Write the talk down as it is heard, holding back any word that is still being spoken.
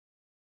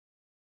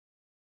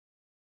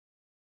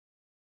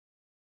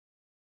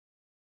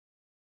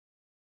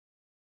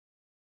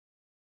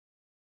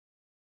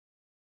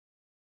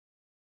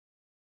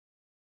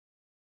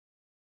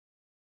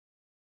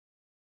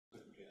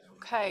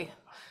Okay,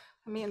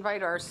 let me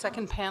invite our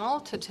second panel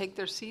to take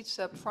their seats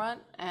up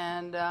front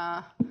and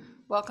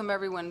welcome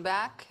everyone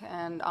back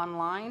and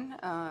online.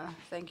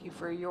 Thank you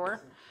for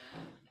your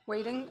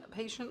waiting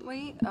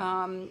patiently.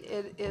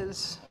 It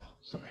is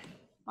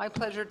my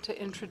pleasure to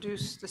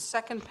introduce the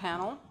second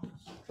panel,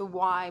 the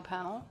Y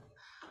panel,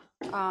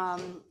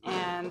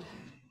 and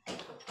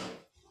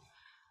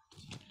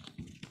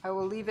I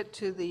will leave it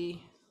to the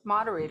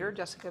moderator,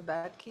 Jessica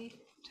Batke,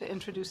 to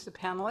introduce the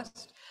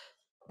panelists.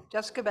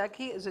 Jessica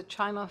Batke is a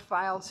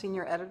ChinaFile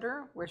Senior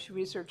Editor, where she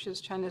researches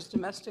China's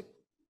domestic,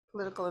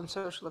 political, and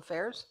social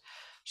affairs.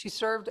 She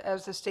served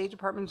as the State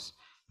Department's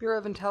Bureau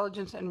of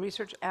Intelligence and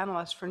Research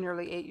Analyst for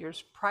nearly 8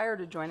 years prior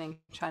to joining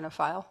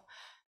ChinaFile.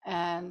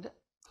 And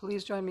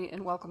please join me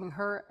in welcoming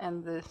her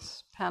and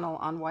this panel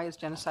on Why is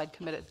Genocide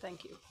Committed?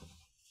 Thank you.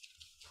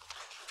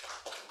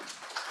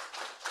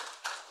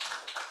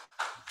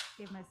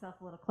 Gave myself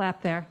a little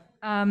clap there.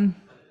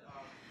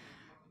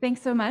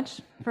 Thanks so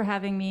much for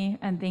having me,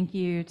 and thank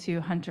you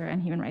to Hunter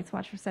and Human Rights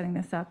Watch for setting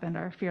this up, and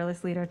our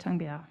fearless leader, Tang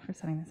Biao, for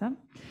setting this up.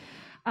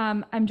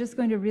 I'm just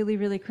going to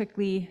really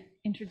quickly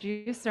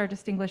introduce our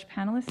distinguished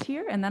panelists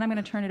here, and then I'm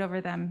going to turn it over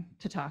to them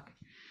to talk.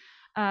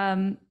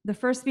 The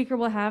first speaker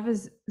we'll have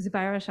is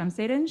Zubaira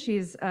Shamsaden.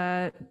 She's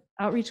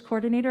Outreach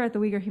Coordinator at the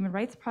Uyghur Human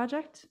Rights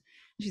Project.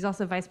 She's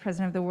also Vice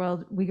President of the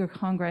World Uyghur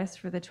Congress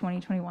for the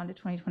 2021 to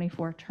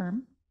 2024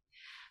 term.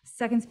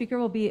 Second speaker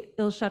will be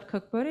Ilshad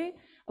Kokbore,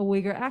 a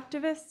Uyghur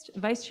activist,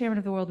 Vice Chairman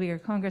of the World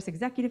Uyghur Congress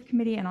Executive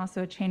Committee, and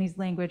also a Chinese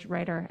language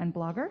writer and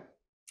blogger.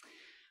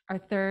 Our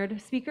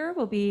third speaker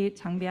will be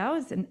Tang Biao,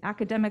 who's an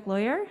academic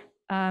lawyer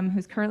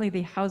who's currently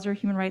the Hauser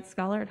Human Rights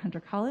Scholar at Hunter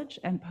College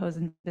and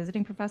Posen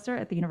Visiting Professor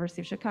at the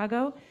University of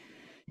Chicago.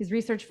 His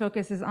research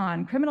focuses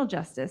on criminal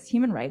justice,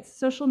 human rights,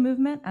 social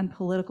movement, and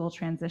political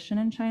transition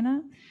in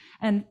China.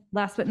 And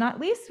last but not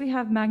least, we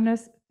have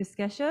Magnus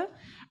Fiskesjö,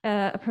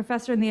 a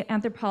professor in the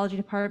Anthropology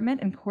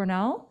department in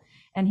Cornell.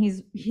 And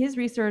his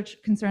research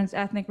concerns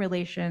ethnic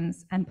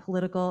relations and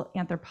political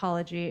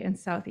anthropology in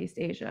Southeast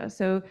Asia.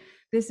 So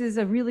this is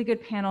a really good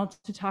panel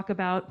to talk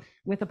about,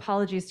 with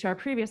apologies to our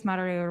previous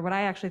moderator, what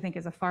I actually think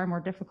is a far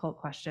more difficult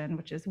question,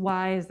 which is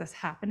why is this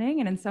happening?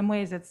 And in some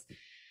ways it's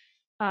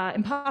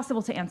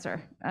impossible to answer.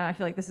 I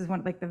feel like this is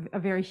a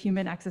very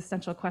human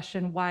existential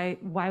question. Why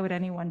would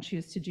anyone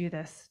choose to do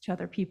this to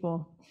other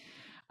people?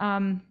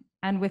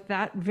 And with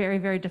that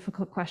very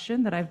difficult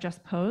question that I've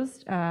just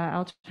posed,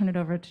 I'll turn it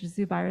over to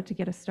Zubaira to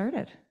get us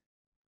started.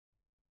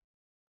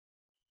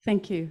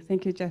 Thank you,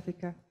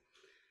 Jessica.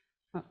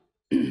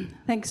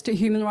 Thanks to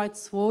Human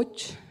Rights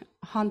Watch,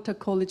 Hunter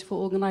College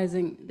for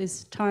organizing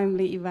this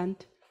timely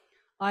event.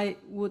 I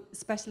would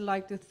especially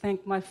like to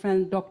thank my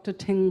friend Dr.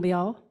 Tang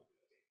Biao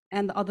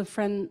and other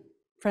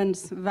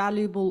friends'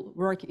 valuable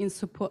work in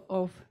support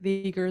of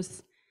the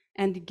Uyghurs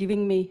and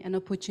giving me an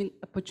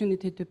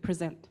opportunity to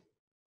present.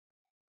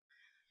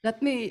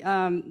 Let me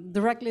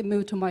directly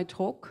move to my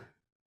talk,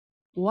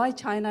 why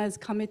China is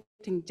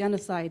committing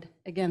genocide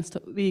against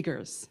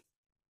Uyghurs.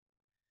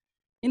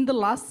 In the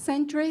last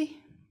century,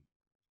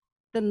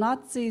 the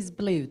Nazis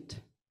believed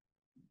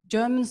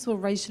Germans were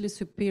racially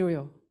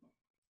superior.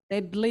 They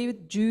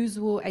believed Jews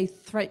were a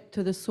threat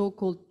to the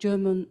so-called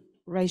German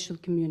racial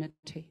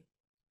community,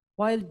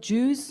 while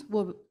Jews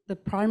were the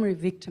primary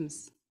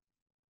victims.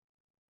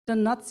 The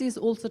Nazis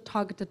also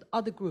targeted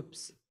other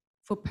groups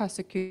for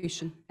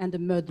persecution and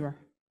murder.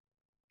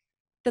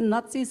 The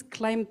Nazis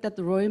claimed that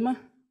the Roma,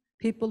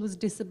 people with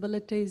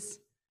disabilities,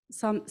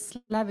 some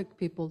Slavic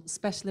people,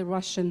 especially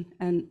Russian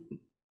and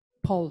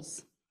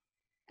Poles,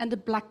 and the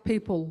black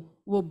people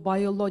were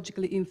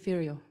biologically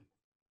inferior.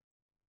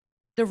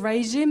 The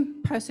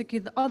regime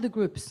persecuted other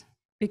groups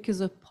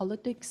because of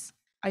politics,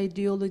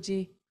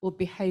 ideology, or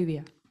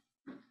behavior.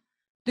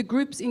 The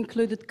groups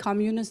included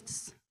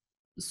communists,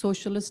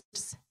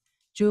 socialists,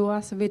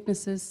 Jehovah's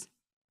Witnesses,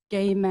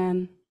 gay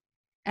men,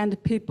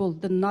 and people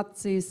the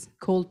Nazis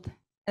called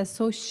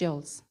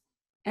asocials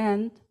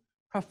and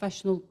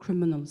professional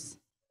criminals.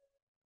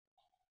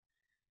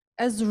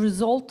 As a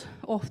result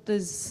of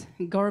this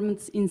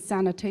government's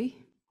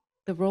insanity,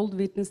 the world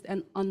witnessed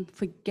an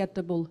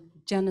unforgettable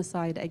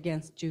genocide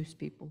against Jewish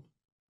people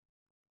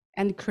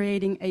and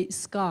creating a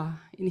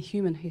scar in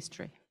human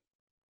history.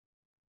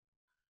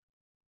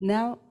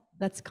 Now,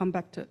 let's come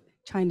back to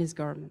Chinese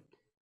government.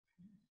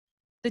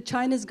 The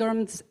Chinese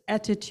government's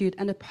attitude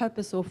and the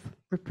purpose of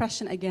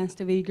repression against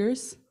the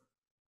Uyghurs,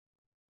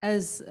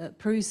 as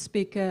previous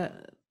speaker,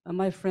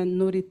 my friend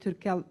Nuri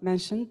Turkel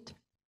mentioned,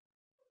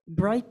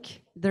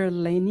 break their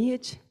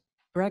lineage,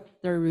 break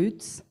their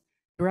roots,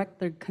 break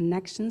their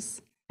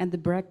connections,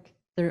 and break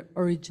their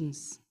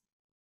origins.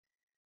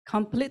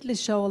 Completely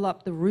shovel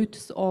up the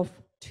roots of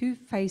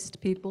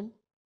two-faced people,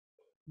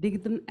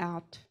 dig them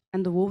out,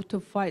 and vow to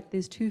fight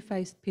these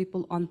two-faced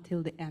people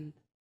until the end.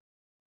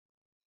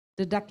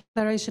 The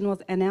declaration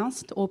was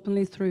announced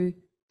openly through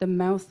the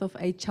mouth of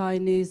a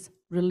Chinese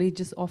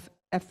religious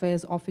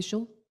affairs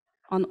official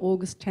on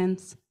August 10,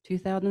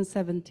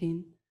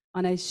 2017,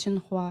 on a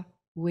Xinhua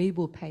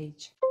Weibo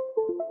page.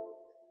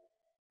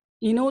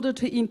 In order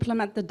to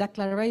implement the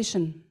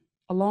declaration,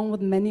 along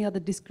with many other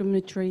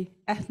discriminatory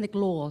ethnic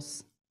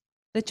laws,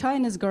 the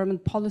Chinese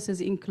government policies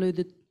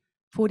included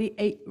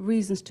 48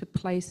 reasons to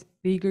place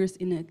Uyghurs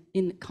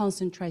in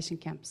concentration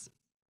camps.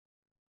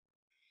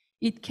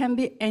 It can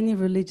be any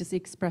religious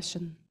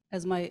expression,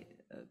 as my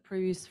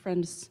previous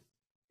friends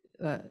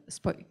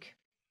spoke.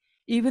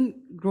 Even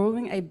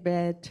growing a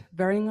beard,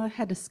 wearing a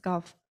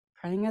headscarf,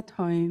 praying at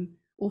home,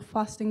 or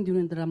fasting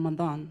during the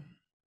Ramadan,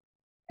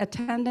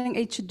 attending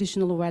a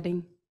traditional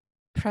wedding,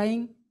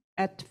 praying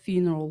at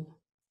funeral,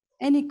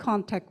 any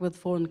contact with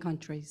foreign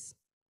countries,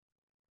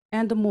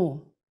 and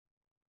more.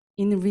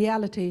 In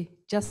reality,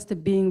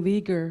 just being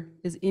Uyghur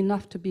is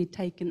enough to be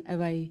taken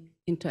away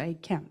into a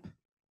camp.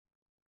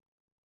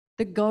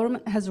 The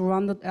government has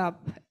rounded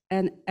up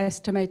an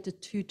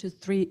estimated 2 to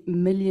 3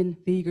 million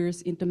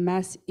Uyghurs into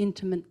mass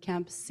internment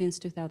camps since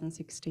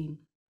 2016,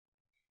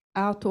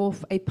 out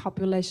of a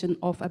population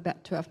of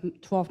about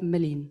 12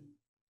 million.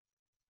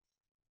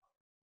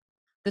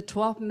 The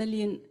 12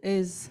 million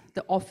is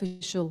the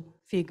official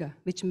figure,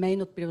 which may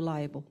not be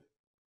reliable.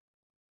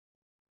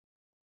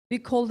 We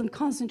call them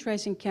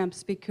concentration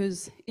camps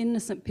because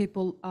innocent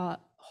people are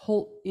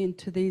hauled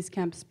into these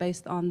camps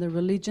based on their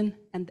religion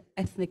and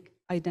ethnic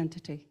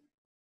identity.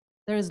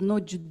 There is no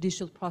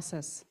judicial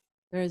process.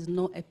 There is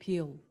no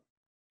appeal.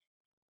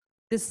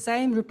 The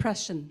same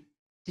repression,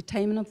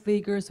 detainment of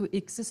Uyghurs who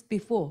exist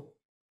before.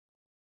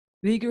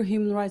 Uyghur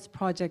Human Rights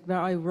Project, where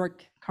I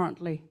work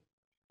currently,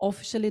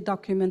 officially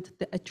document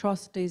the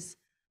atrocities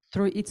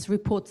through its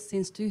reports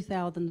since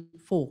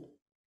 2004,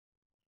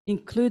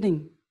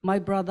 including my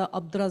brother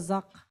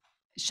Abdurazak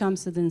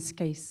Shamsuddin's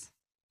case,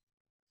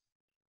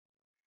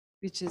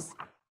 which is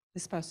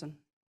this person.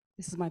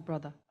 This is my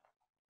brother.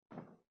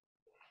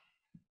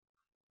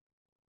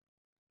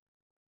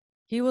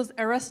 He was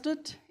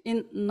arrested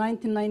in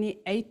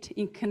 1998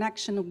 in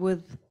connection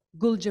with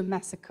Gulja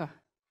massacre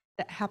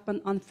that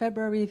happened on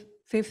February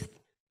 5th,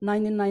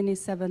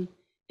 1997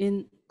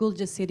 in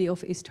Gulja city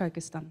of East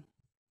Turkestan.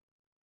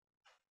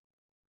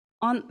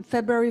 On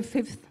February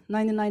 5th,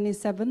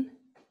 1997,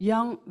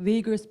 young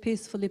Uyghurs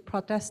peacefully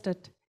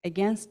protested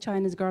against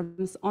Chinese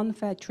government's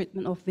unfair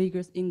treatment of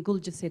Uyghurs in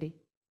Gulja city,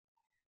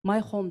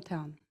 my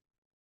hometown.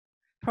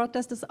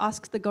 Protesters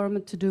asked the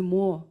government to do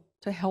more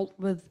to help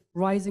with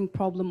rising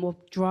problem of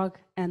drug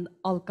and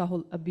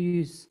alcohol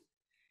abuse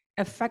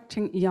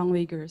affecting young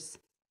Uyghurs,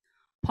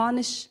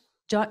 punish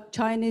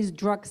Chinese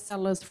drug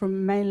sellers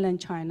from mainland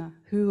China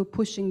who were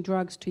pushing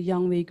drugs to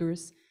young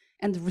Uyghurs,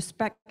 and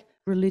respect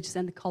religious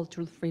and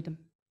cultural freedom.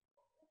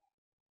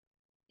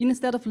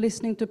 Instead of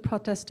listening to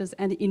protesters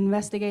and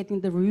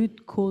investigating the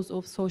root cause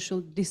of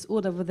social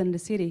disorder within the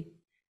city,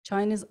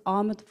 Chinese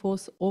armed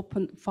force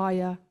opened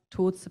fire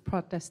towards the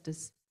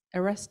protesters,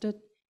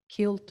 arrested,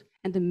 killed,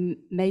 and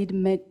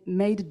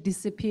made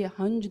disappear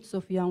hundreds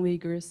of young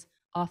Uyghurs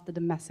after the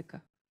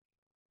massacre.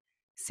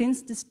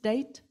 Since this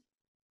date,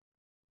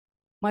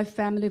 my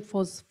family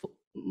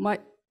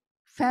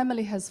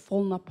has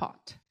fallen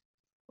apart,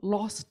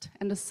 lost,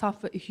 and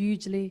suffered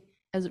hugely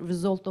as a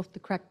result of the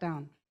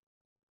crackdown.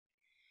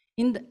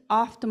 In the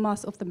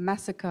aftermath of the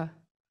massacre,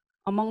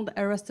 among the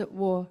arrested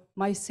were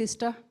my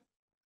sister,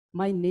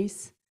 my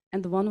niece,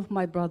 and one of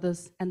my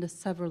brothers, and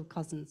several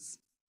cousins.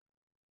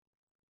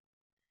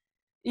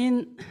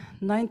 In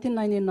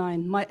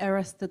 1999, my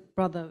arrested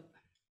brother,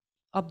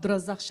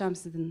 Abdurazak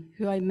Shamsuddin,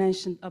 who I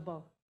mentioned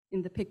above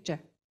in the picture,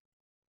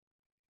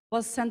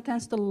 was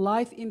sentenced to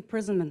life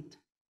imprisonment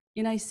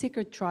in a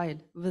secret trial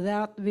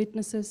without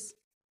witnesses,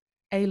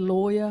 a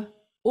lawyer,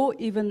 or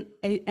even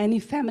any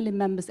family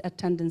member's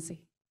attendance.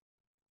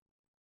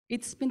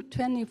 It's been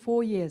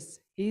 24 years.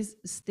 He's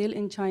still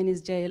in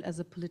Chinese jail as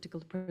a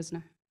political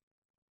prisoner.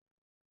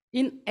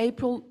 In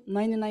April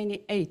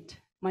 1998,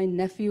 my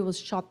nephew was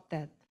shot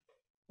dead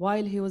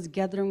while he was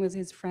gathering with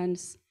his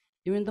friends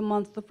during the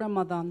month of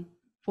Ramadan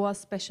for a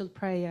special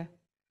prayer,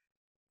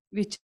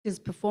 which is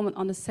performed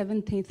on the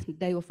 17th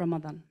day of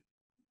Ramadan.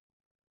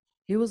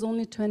 He was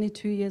only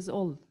 22 years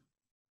old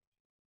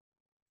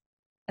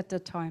at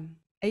that time,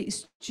 a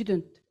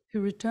student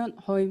who returned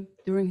home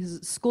during his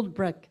school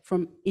break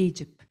from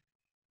Egypt.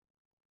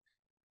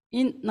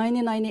 In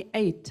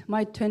 1998,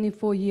 my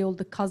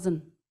 24-year-old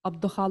cousin,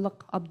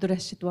 Abdukhalik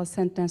Abdurrashid, was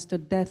sentenced to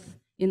death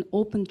in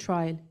open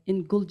trial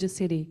in Gulja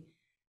city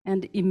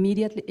and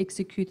immediately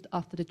executed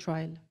after the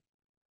trial.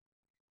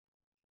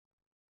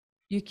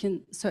 You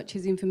can search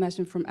his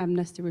information from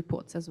Amnesty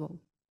reports as well.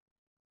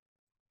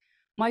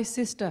 My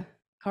sister,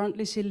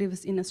 currently she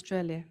lives in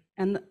Australia,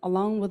 and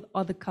along with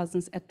other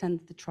cousins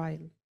attended the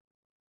trial.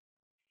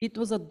 It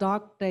was a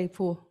dark day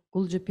for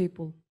Gulja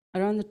people.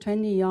 Around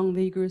 20 young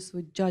Uyghurs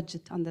were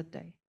judged on that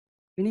day.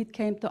 When it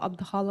came to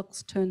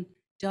Abdukhalik's turn,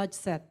 judge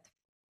said,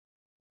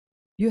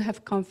 "You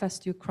have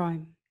confessed your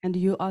crime and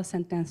you are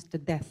sentenced to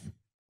death."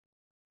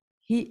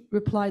 He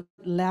replied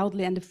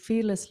loudly and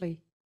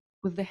fearlessly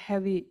with the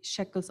heavy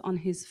shackles on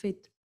his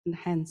feet and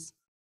hands,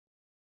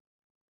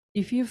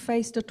 "If you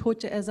face the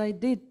torture as I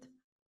did,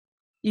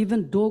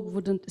 even dog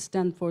wouldn't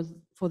stand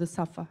for the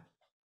suffer."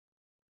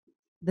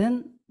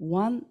 Then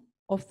one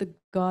of the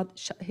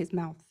guards shut his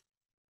mouth.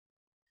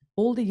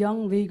 All the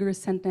young Uyghurs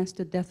sentenced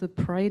to death were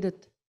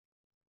paraded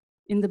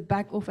in the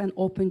back of an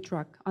open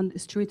truck on the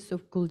streets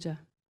of Gulja.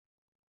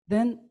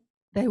 Then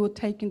they were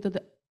taken to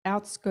the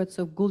outskirts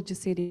of Gulja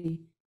city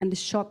and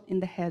shot in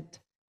the head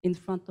in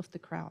front of the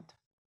crowd.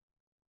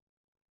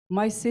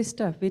 My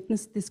sister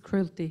witnessed this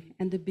cruelty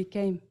and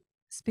became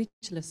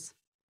speechless.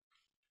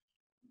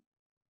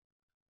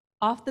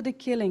 After the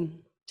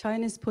killing,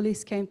 Chinese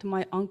police came to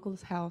my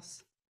uncle's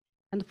house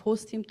and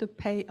forced him to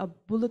pay a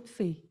bullet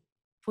fee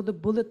for the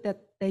bullet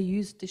that they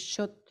used to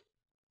shoot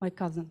my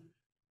cousin.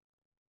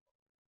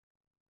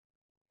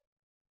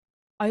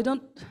 I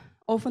don't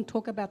often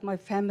talk about my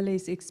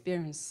family's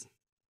experience,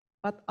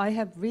 but I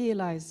have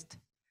realized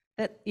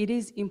that it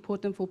is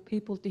important for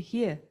people to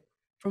hear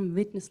from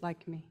witnesses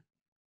like me.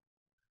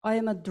 I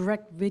am a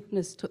direct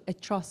witness to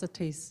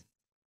atrocities.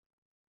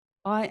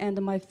 I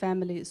and my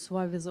family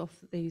survivors of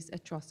these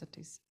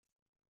atrocities.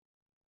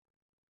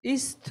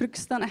 East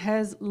Turkestan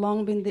has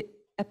long been the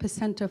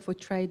epicenter for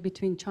trade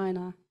between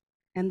China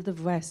and the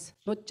West,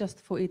 not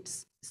just for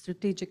its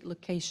strategic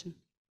location.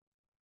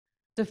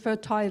 The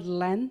fertile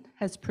land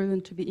has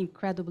proven to be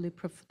incredibly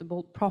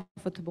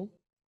profitable,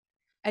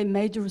 a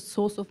major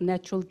source of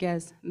natural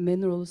gas,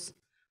 minerals,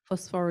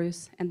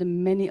 phosphorus, and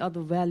many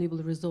other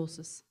valuable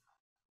resources.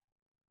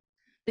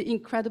 The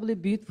incredibly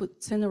beautiful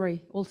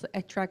scenery also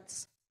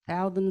attracts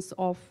thousands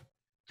of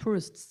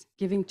tourists,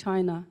 giving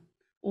China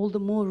all the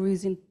more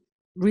reason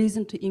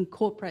to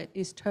incorporate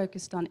East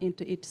Turkestan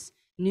into its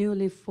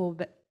newly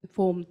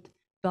formed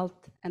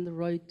Belt and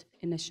Road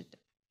Initiative.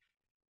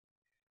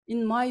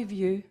 In my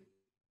view,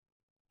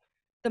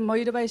 the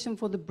motivation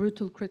for the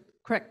brutal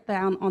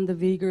crackdown on the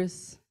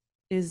Uyghurs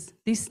is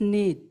this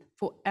need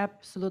for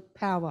absolute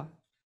power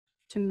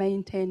to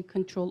maintain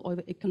control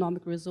over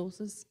economic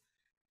resources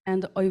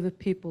and over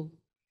people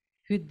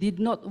who did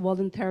not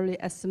voluntarily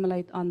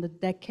assimilate under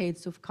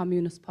decades of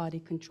Communist Party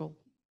control.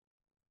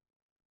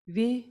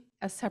 We,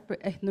 a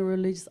separate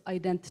ethno-religious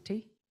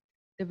identity,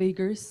 the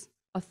Uyghurs,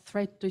 a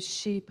threat to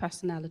Xi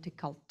personality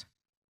cult.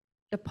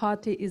 The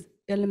party is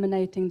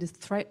eliminating this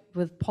threat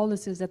with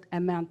policies that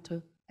amount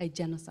to a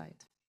genocide.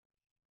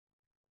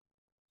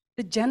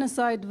 The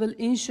genocide will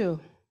ensure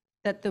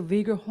that the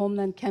Uyghur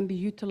homeland can be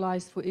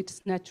utilized for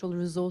its natural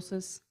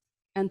resources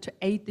and to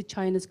aid the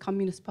Chinese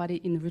Communist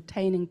Party in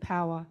retaining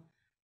power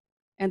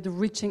and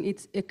reaching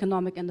its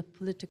economic and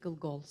political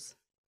goals.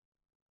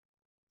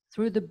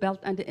 Through the Belt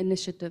and the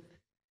Initiative,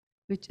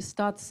 which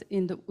starts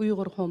in the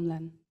Uyghur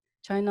homeland,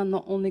 China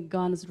not only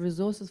garners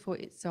resources for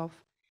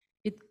itself,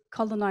 it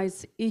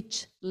colonizes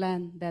each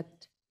land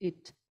that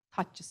it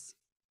touches.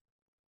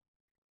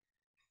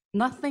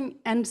 Nothing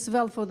ends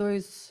well for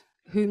those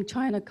whom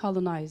China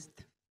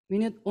colonized. We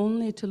need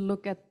only to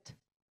look at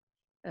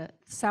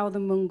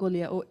Southern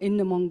Mongolia or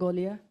Inner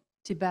Mongolia,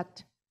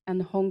 Tibet,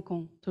 and Hong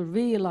Kong to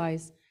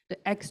realize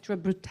the extra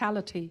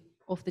brutality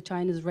of the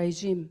Chinese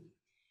regime,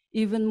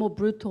 even more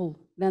brutal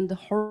than the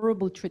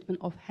horrible treatment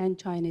of Han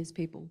Chinese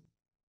people.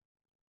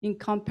 In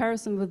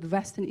comparison with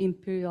Western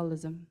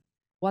imperialism,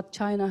 what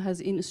China has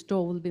in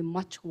store will be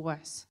much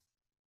worse.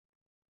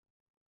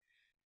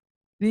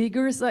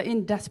 Uyghurs are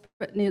in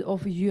desperate need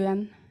of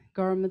UN,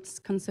 governments,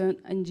 concerned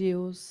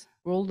NGOs,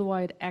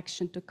 worldwide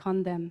action to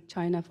condemn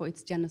China for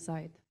its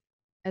genocide,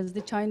 as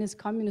the Chinese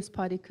Communist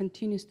Party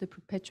continues to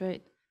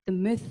perpetuate the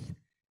myth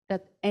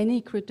that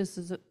any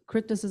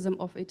criticism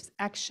of its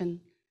action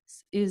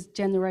is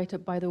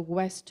generated by the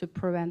West to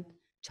prevent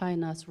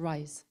China's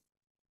rise.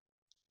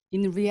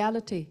 In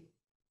reality,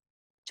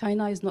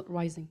 China is not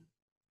rising.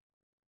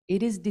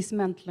 It is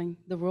dismantling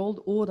the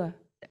world order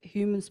that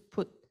humans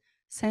put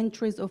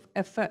centuries of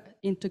effort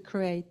into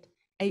create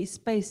a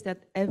space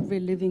that every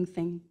living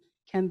thing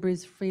can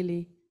breathe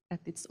freely at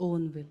its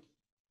own will.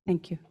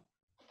 Thank you.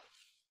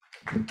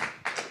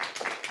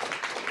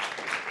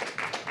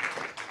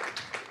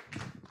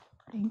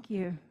 Thank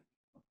you.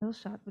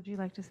 Ilshad, would you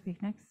like to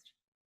speak next?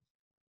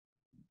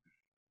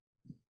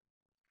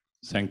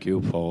 Thank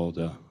you for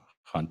the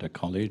Hunter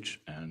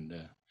College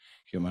and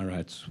Human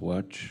Rights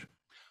Watch.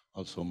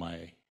 Also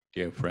my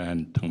dear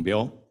friend Teng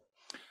Biao.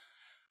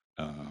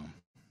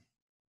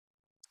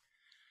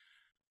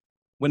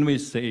 When we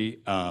say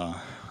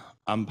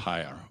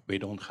empire, we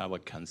don't have a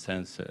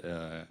consensus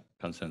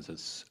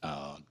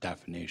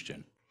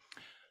definition.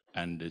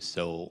 And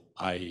so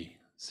I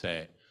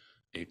say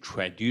a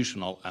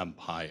traditional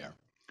empire.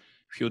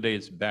 A few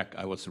days back,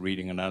 I was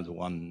reading another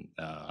one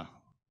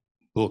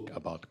book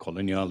about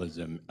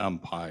colonialism,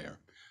 empire.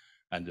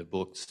 And the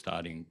book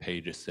starting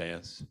page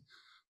says,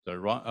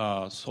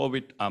 the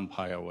Soviet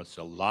Empire was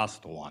the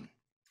last one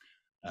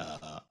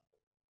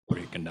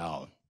breaking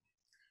down.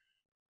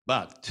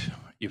 But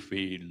if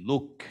we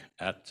look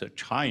at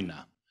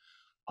China,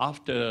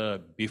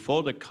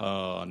 before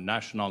the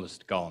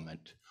nationalist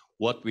government,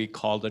 what we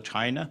call the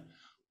China,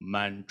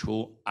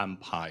 Manchu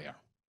Empire.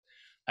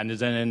 And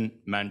then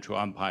Manchu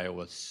Empire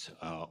was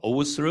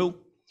overthrown,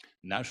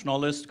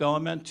 nationalist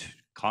government,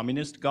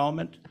 communist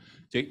government,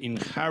 they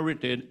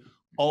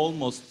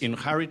almost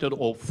inherited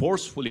or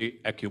forcefully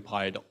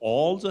occupied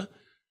all the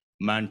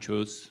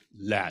Manchu's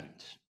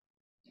land.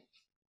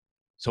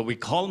 So we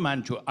call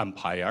Manchu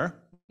Empire,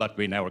 but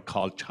we never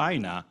call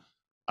China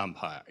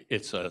Empire.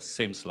 It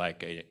seems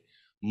like a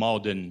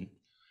modern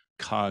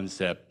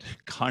concept,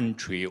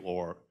 country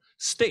or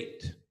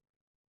state.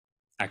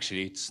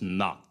 Actually, it's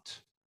not.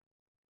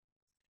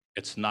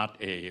 It's not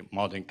a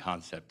modern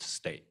concept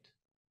state.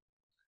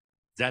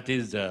 That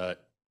is a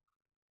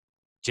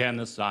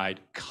genocide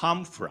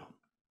come from.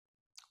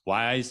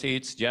 Why I say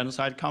it's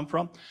genocide come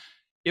from?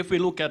 If we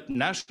look at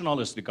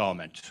nationalist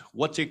government,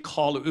 what they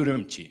call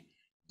Urumqi,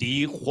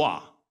 Di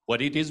Hua,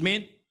 what it is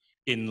mean?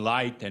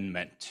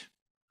 Enlightenment.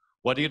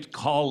 What it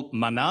call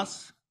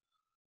Manas,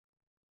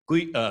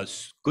 Gui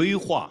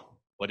Hua,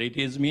 what it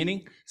is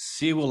meaning?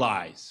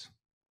 Civilize.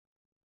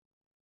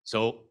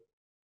 So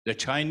the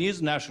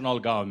Chinese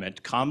national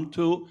government come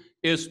to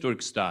East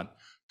Turkestan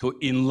to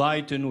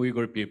enlighten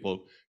Uyghur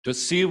people, to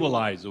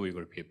civilize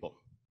Uyghur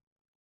people.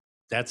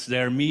 That's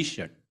their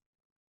mission.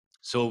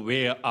 So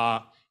we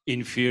are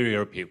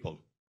inferior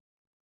people.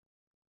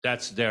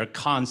 That's their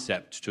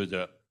concept to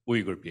the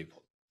Uyghur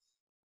people.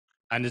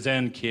 And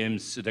then came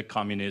the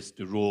communist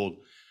rule.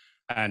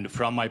 And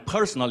from my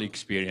personal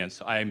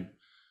experience, I'm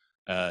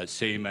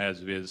same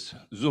as with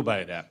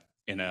Zubaida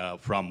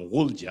from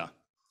Wulja.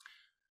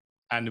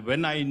 And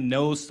when I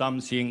know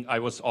something, I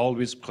was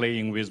always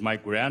playing with my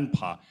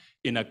grandpa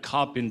in a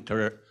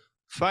carpenter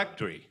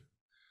factory.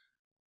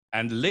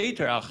 And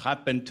later I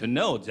happened to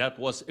know that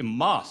was a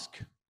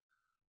mosque.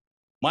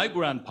 My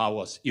grandpa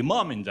was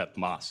imam in that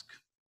mosque.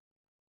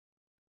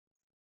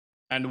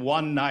 And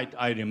one night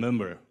I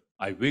remember,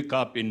 I wake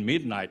up in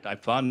midnight, I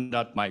found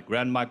out my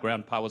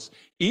grandpa was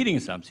eating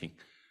something.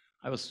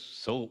 I was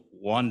so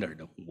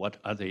wondered, what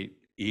are they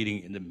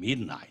eating in the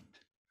midnight?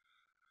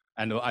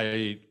 And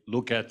I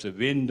look at the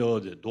window,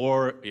 the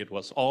door, it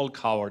was all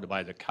covered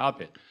by the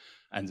carpet.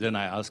 And then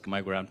I asked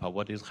my grandpa,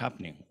 what is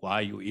happening?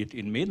 Why you eat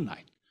in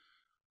midnight?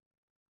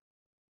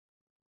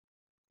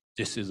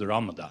 This is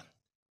Ramadan.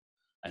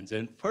 And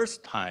then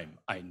first time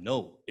I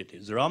know it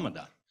is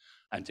Ramadan.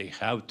 And they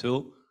have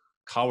to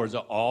cover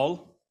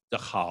all the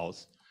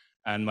house.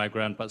 And my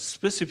grandpa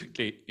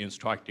specifically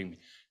instructing me,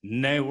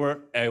 never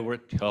ever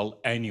tell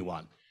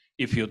anyone.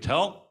 If you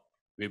tell,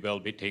 we will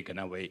be taken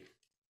away.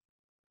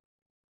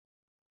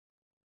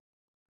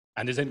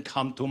 And then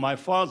come to my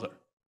father.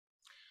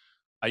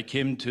 I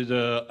came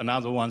to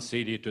another one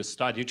city to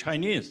study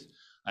Chinese.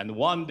 And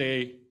one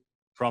day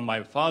from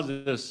my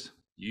father's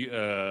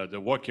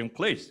the working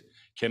place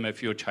came a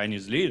few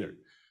Chinese leaders.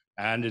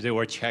 And they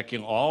were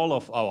checking all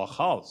of our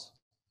house.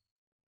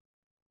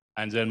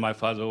 And then my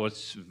father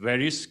was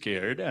very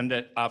scared.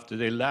 And after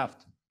they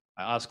left,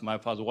 I asked my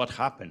father, what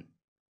happened?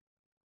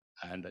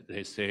 And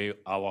they say,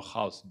 our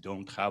house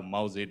don't have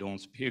Mao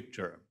Zedong's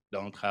picture,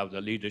 don't have the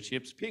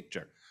leadership's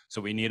picture.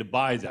 So we need to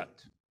buy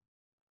that.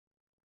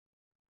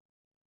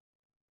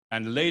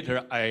 And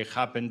later I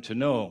happened to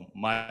know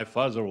my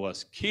father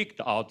was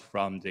kicked out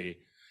from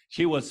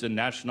he was the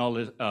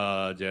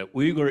the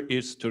Uyghur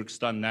East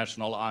Turkestan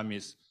National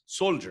Army's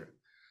soldier.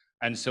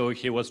 And so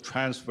he was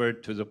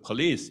transferred to the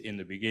police in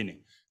the beginning.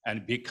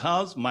 And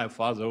because my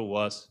father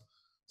was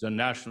the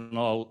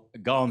national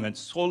government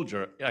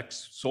soldier,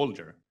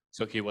 ex-soldier,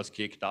 so he was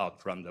kicked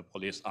out from the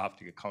police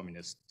after the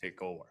communists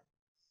take over.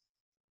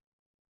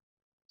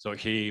 So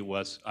he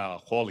was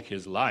all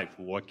his life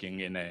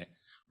working in a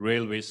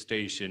railway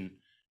station,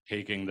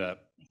 taking the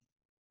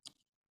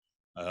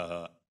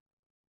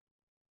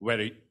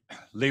very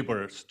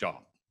laborious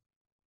job.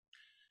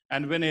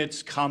 And when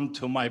it's come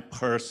to my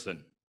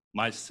person,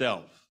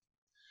 myself,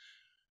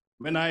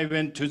 when I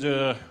went to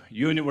the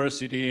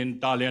university in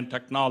Dalian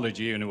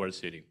Technology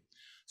University,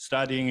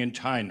 studying in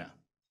China,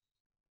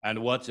 and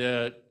what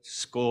the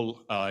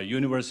school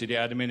university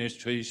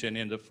administration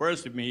in the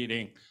first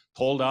meeting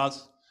told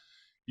us,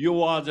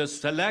 you are the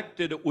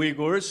selected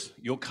Uyghurs,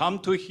 you come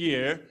to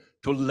here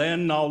to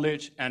learn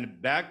knowledge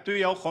and back to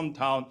your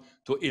hometown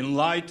to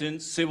enlighten,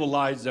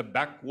 civilize the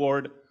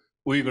backward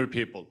Uyghur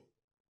people.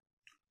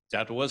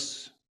 That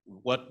was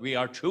what we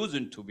are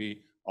chosen to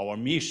be our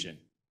mission.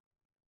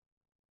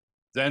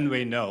 Then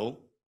we know,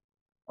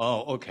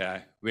 oh,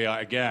 okay, we are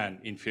again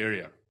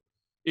inferior.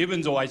 Even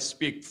though I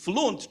speak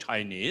fluent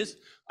Chinese,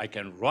 I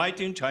can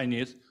write in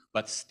Chinese,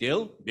 but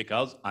still,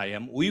 because I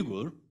am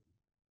Uyghur,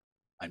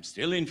 I'm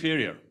still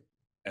inferior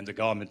in the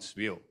government's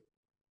view.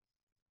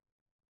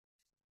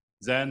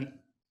 Then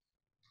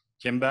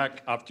came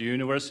back after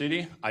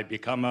university. I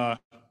become an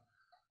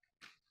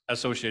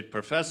associate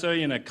professor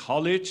in a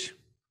college.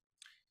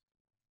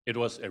 It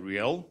was a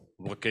real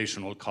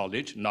vocational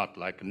college, not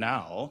like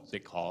now they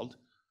called.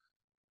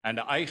 And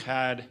I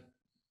had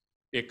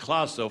a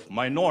class of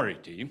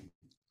minority.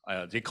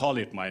 They call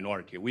it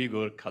minority,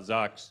 Uyghur,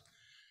 Kazakhs.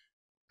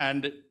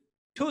 And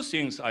two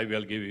things I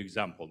will give you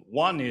example.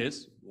 One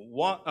is,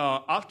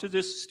 after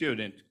this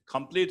student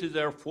completed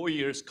their 4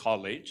 years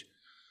college,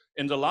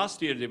 in the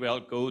last year, they will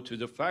go to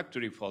the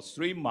factory for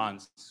 3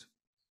 months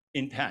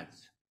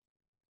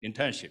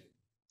internship.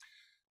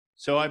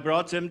 So I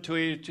brought them to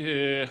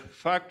a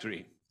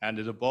factory, and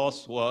the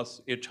boss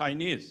was a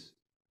Chinese.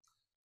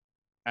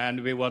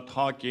 And we were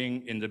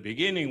talking in the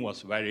beginning,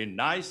 was very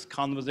nice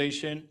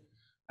conversation.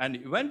 And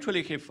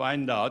eventually he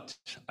find out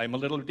I'm a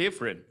little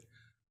different.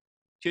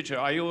 Teacher,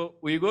 are you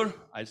Uyghur?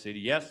 I said,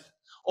 yes.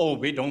 Oh,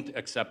 we don't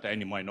accept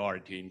any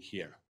minority in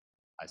here.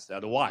 I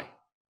said, why?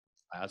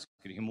 I asked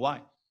him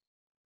why.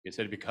 He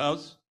said,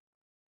 because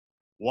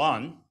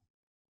one,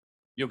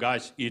 you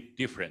guys eat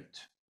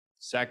different.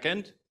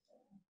 Second,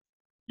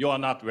 you are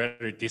not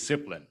very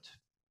disciplined.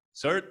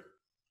 Third,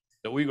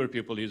 the Uyghur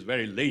people is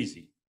very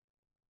lazy.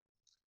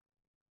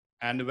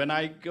 And when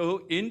I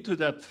went into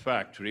the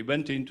factory,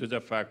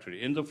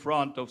 in the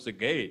front of the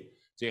gate,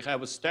 they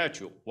have a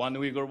statue, one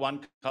Uyghur,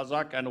 one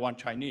Kazakh, and one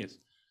Chinese.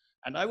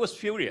 And I was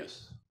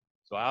furious.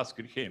 So I asked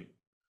him,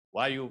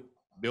 why you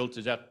built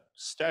that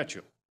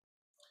statue?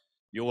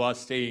 You are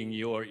saying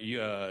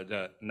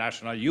the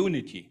national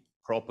unity,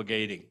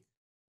 propagating,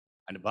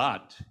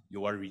 but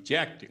you are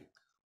rejecting,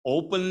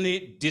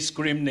 openly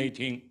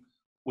discriminating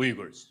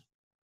Uyghurs.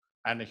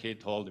 And he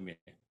told me,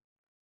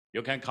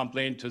 you can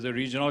complain to the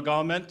regional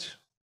government,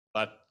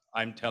 but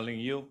I'm telling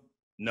you,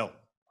 no,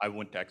 I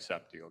won't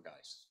accept you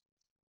guys.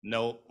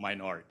 No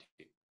minority.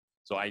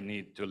 So I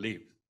need to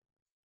leave.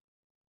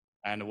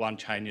 And one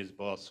Chinese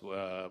boss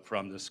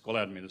from the school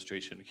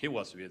administration, he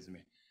was with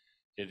me.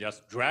 He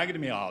just dragged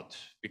me out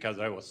because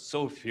I was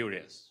so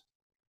furious.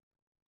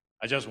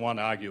 I just want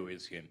to argue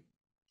with him.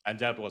 And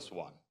that was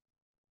one.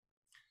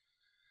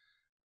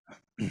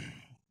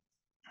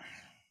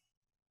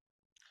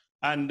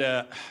 And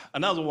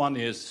another one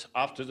is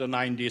after the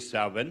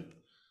 97,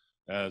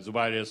 the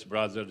various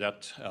brothers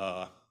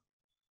that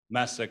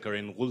massacre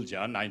in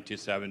Gulja,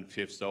 97,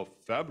 5th of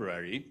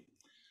February.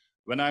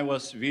 When I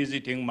was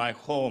visiting my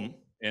home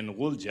in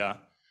Gulja,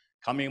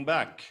 coming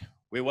back,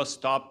 we were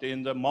stopped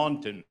in the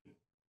mountain,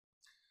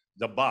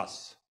 the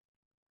bus.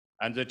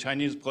 And the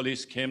Chinese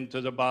police came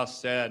to the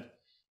bus, said,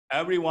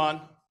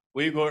 everyone,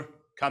 Uyghur,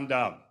 come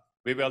down.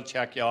 We will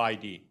check your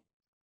ID.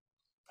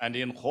 And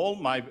in whole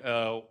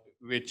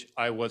which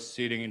I was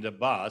sitting in the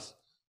bus,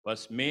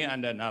 was me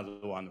and another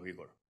one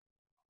Uyghur.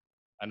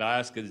 And I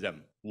asked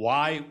them,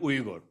 why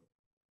Uyghur?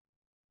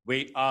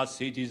 We are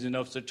citizens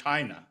of the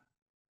China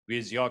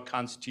with your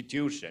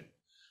constitution.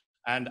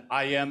 And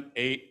I am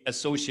an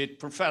associate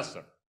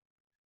professor.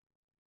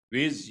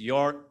 With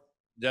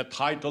the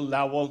title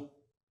level,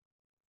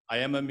 I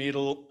am a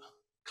middle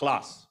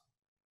class.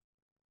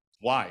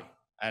 Why?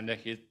 And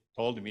he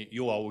told me,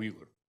 you are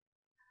Uyghur.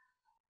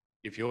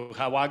 If you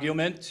have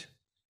argument,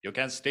 you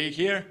can stay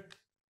here.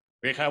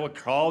 We have a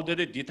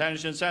crowded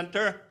detention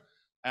center,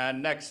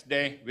 and next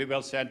day we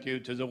will send you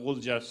to the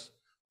Gulja's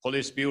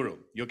police bureau.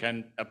 You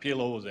can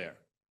appeal over there.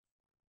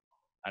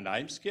 And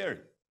I'm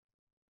scared.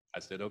 I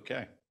said,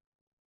 okay,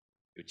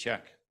 you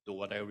check, do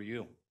whatever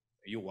you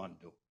want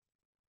to do.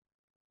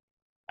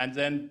 And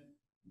then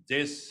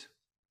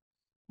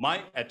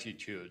my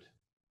attitude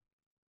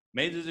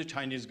made the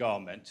Chinese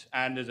government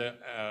and the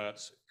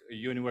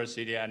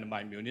university and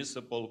my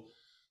municipal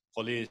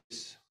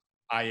police,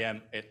 I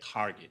am a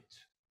target.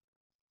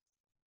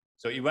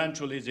 So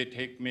eventually they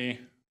take me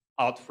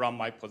out from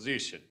my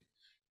position,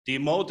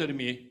 demoted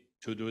me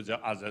to do the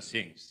other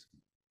things.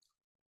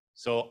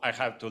 So I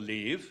have to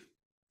leave.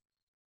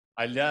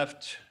 I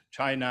left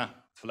China,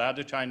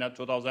 fled China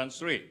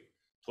 2003.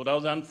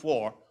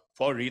 2004,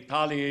 for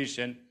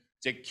retaliation,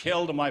 they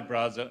killed my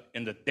brother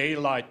in the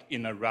daylight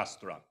in a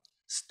restaurant,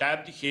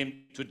 stabbed him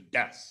to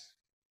death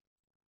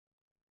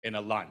in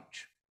a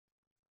lunch.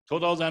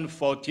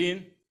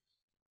 2014,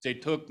 they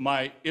took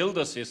my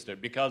elder sister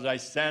because I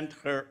sent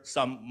her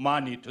some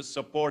money to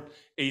support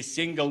a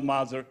single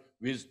mother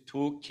with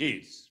 2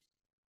 kids.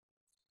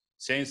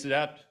 Since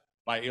that,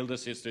 my elder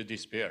sister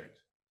disappeared.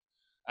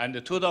 And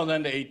in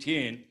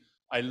 2018,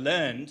 I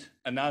learned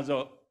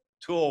another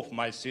 2 of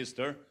my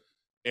sister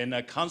in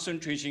a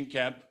concentration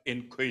camp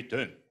in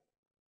Kuitun,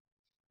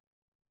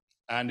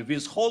 and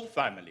with whole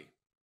family.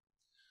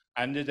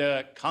 And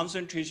the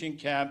concentration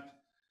camp,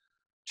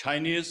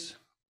 Chinese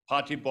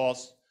party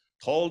boss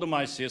told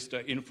my sister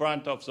in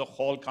front of the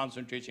whole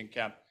concentration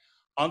camp,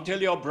 until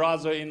your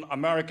brother in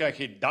America,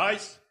 he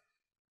dies,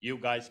 you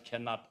guys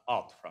cannot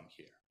out from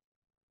here.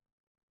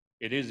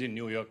 It is in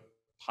New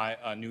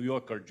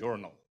Yorker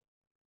Journal.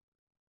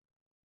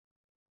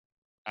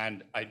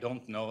 And I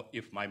don't know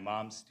if my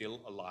mom's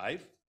still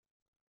alive,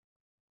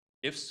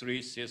 if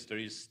 3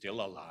 sisters is still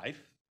alive.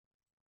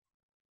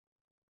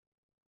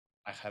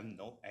 I haven't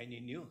known any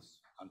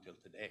news until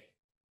today.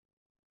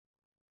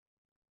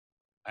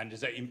 And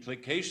the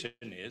implication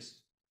is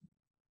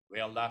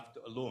we are left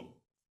alone.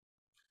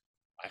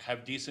 I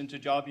have decent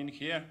job in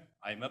here.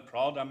 I'm a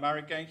proud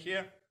American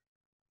here,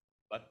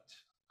 but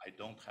I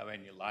don't have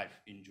any life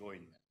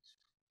enjoyment.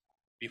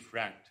 Be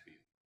frank to you.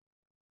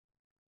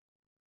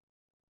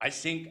 I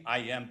think I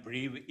am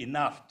brave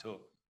enough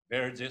to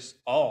bear this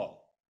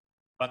all.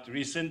 But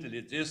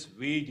recently this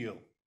video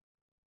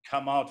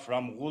come out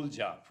from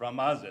Gulja, from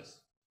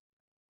others.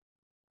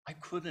 I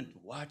couldn't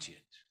watch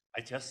it.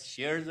 I just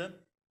shared them.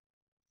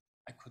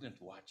 I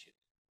couldn't watch it.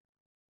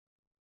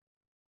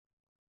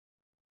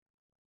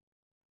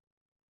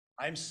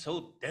 I'm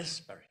so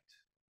desperate.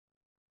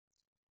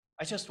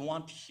 I just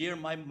want to hear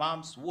my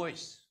mom's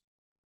voice.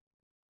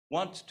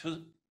 Want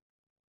to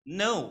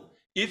know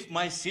if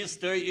my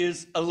sister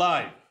is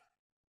alive.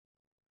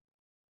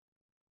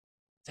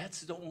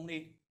 That's the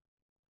only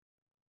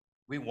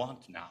we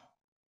want now.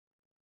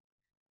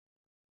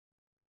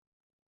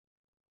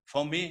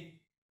 For me,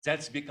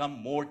 that's become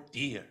more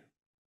dear.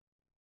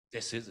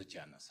 This is a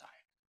genocide.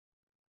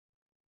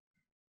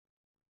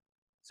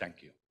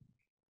 Thank you.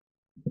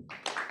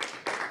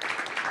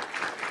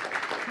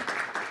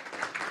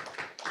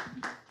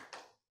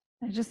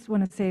 I just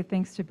want to say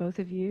thanks to both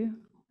of you.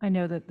 I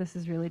know that this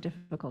is really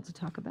difficult to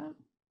talk about,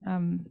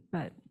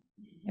 but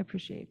I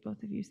appreciate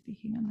both of you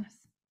speaking on this.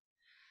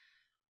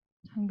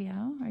 Tang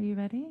Biao, are you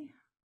ready?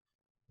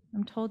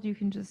 I'm told you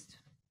can just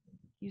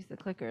use the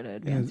clicker to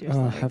advance your I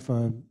slide. have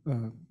a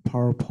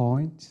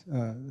PowerPoint,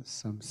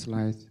 some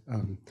slides.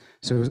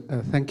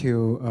 Thank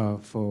you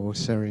for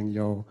sharing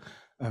your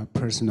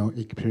personal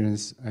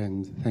experience,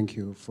 and thank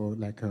you for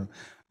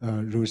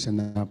Ruth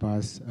and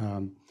Abbas,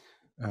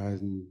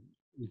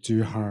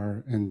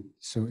 Juhar, and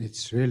so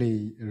it's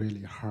really,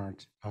 really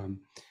hard.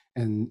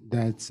 And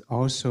that's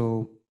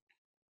also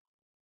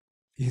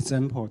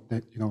example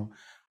that,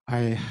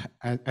 I,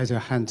 as a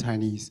Han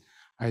Chinese,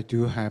 I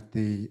do have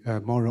the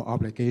moral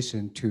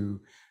obligation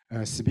to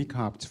speak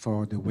up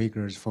for the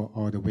Uyghurs, for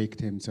all the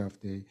victims of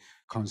the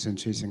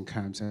concentration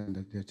camps and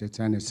the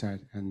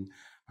genocide. And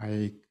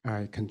I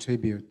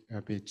contribute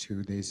a bit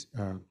to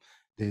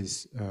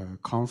this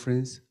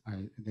conference.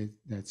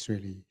 That's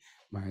really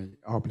my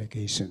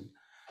obligation.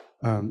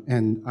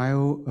 And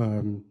I'll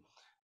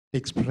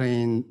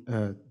explain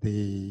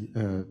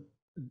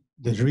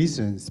the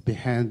reasons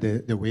behind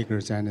the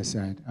Uyghur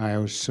genocide.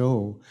 I'll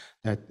show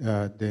that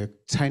the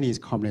Chinese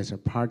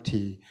Communist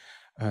Party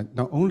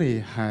not only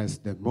has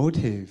the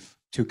motive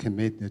to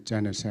commit the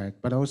genocide,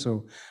 but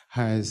also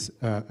has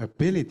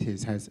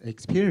abilities, has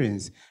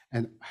experience,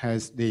 and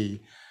has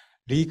the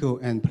legal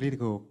and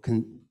political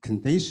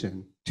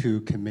condition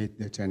to commit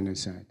the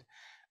genocide.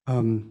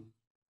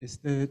 Is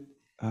the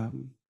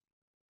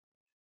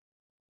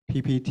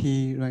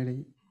PPT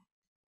ready?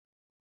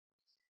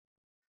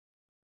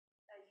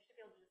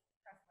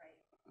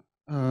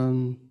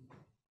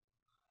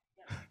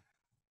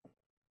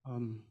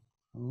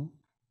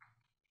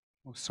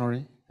 Oh,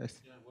 sorry.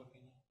 It's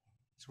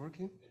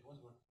working? It was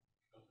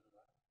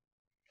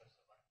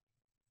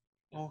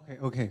working.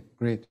 Okay,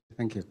 great.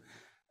 Thank you.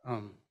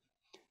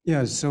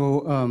 Yeah,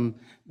 so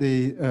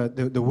the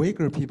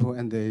Uyghur people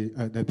and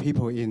the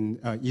people in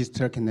East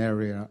Turkey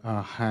area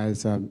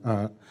has a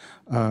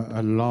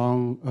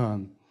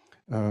long,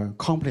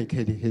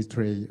 complicated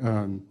history,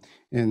 and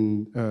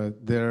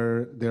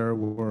there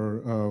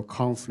were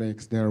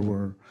conflicts, there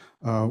were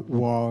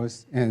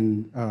wars,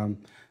 and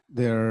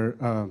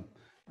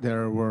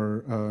there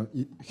were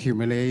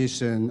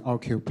humiliation,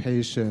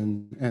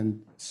 occupation,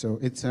 and so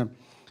it's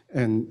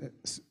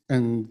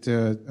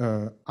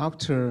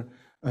after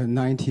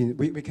 19,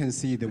 we can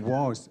see the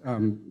wars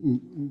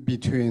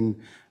between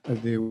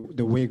the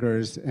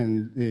Uyghurs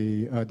and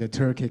the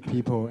Turkic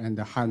people and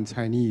the Han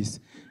Chinese.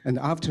 And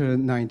after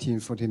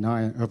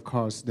 1949, of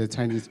course, the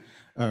Chinese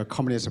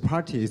Communist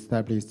Party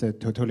established a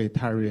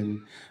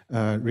totalitarian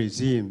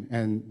regime,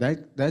 and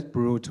that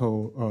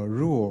brutal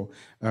rule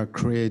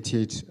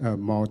created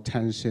more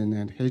tension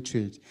and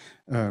hatred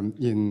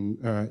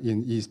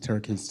in East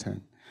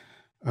Turkestan.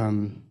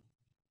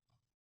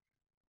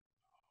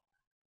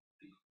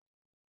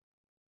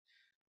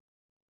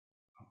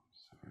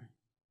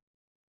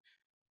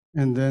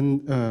 And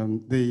then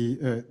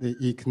the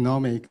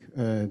economic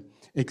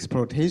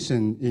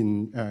exploitation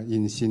in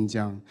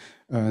Xinjiang.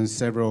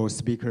 Several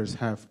speakers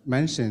have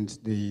mentioned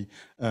the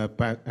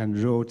Belt and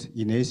Road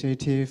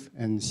Initiative,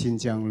 and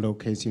Xinjiang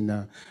locates in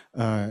a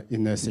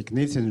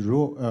significant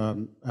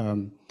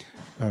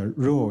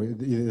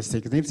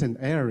significant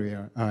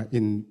area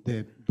in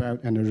the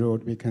Belt and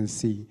Road. We can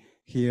see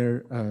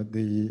here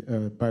the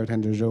Belt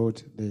and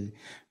Road, the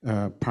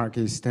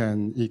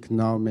Pakistan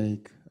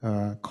economic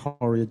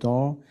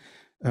corridor,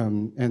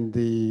 and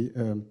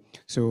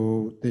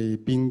so the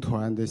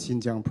Bingtuan, the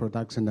Xinjiang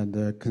Production and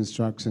the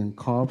Construction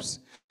Corps.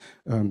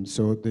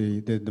 So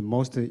the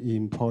most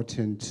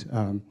important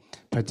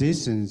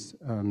positions,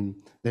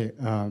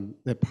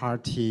 the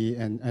party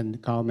and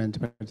government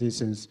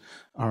positions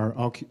are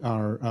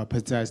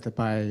possessed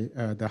by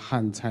the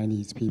Han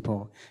Chinese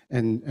people,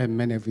 and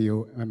many of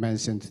you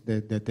mentioned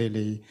the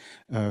daily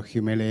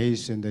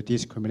humiliation, the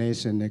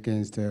discrimination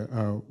against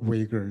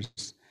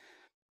Uyghurs.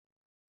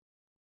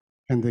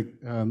 And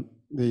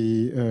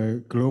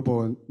the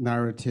global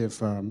narrative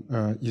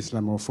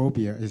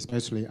Islamophobia,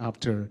 especially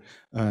after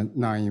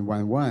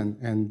 9/11,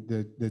 and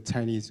the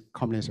Chinese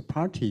Communist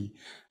Party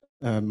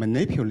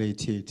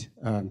manipulated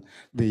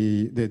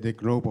the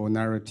global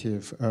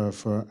narrative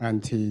of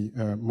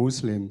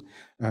anti-Muslim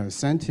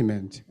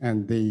sentiment,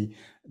 and they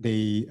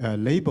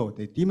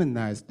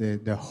demonized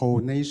the whole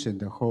nation,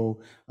 the whole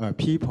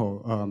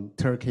people,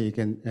 Turkic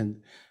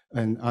and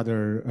and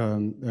other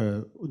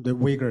the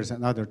Uyghurs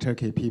and other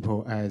Turkic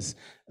people as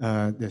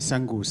the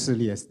Sangu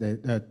Silias,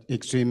 the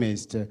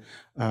extremist,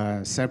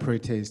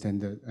 separatist,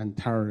 and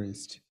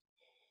terrorist.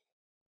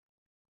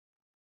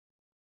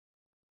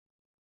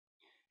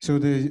 So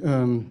the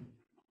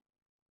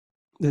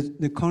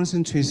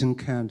concentration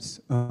camps,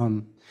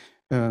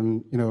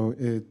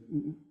 it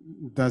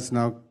does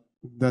not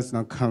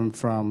come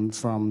from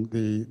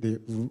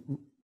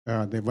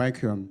the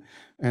vacuum,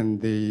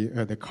 and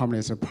the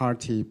Communist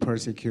Party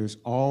persecutes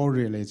all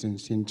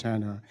religions in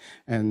China,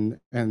 and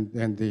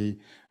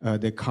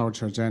the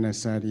cultural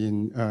genocide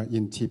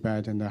in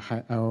Tibet, and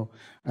I'll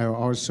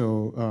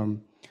also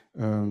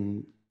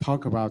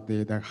talk about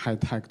the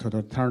high-tech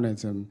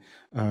totalitarianism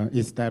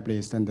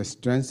established and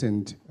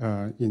strengthened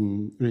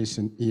in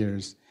recent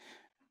years.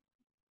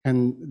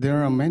 And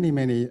there are many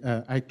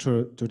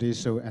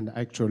extrajudicial and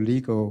actual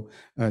legal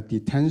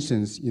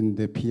detentions in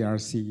the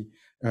PRC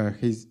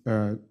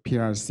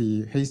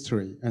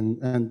history,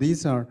 and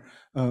these are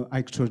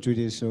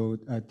extrajudicial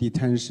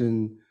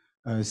detention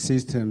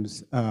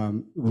systems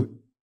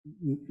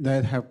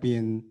that have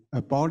been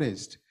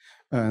abolished,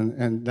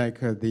 and like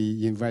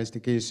the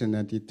investigation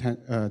and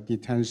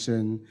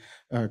detention,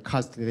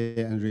 custody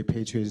and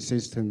repatriation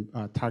system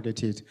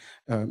targeted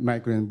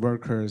migrant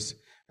workers,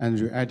 and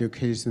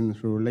re-education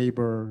through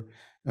labor,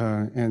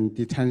 and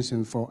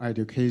detention for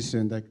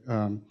education, like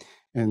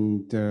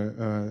and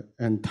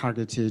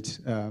targeted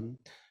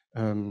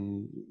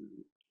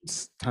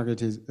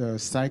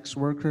sex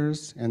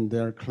workers and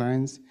their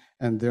clients.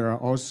 And there are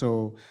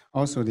also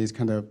these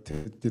kind of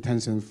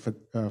detention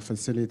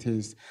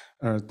facilities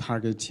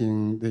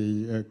targeting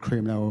the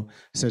criminal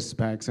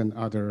suspects and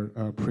other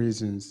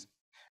prisons,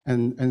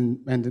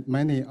 and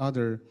many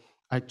other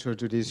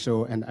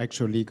extrajudicial and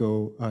actual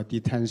legal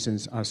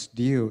detentions are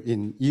still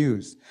in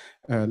use,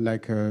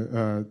 like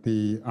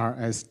the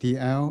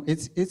RSDL.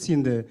 It's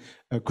in the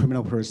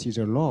criminal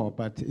procedure law,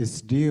 but it's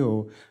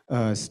still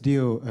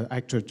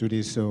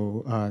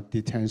extrajudicial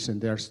detention.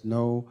 There's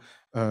no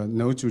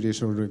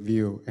judicial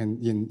review, and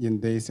in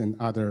this and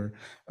other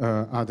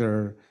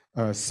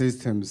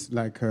systems,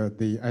 like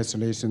the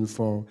isolation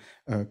for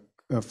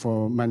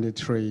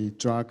mandatory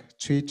drug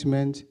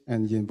treatment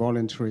and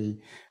involuntary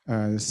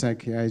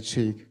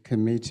psychiatric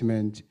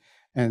commitment.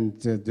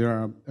 And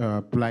there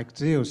are black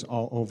jails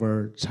all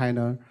over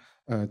China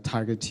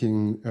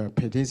targeting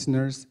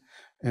petitioners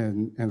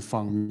and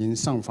访民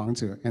上访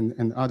者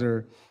and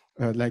other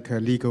like a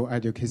legal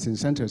education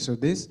center. So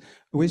this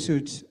we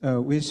should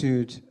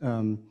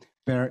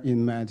bear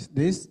in mind.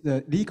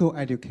 The legal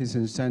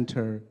education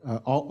center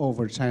all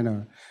over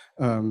China,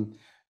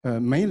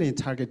 mainly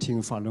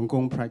targeting Falun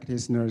Gong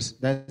practitioners.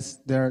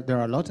 There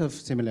are a lot of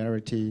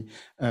similarity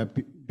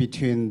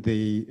between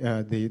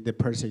the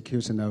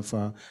persecution of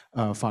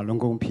Falun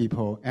Gong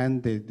people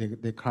and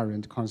the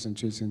current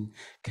concentration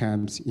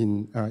camps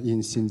in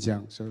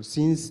Xinjiang. So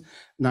since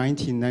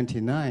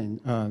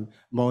 1999,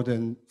 more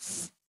than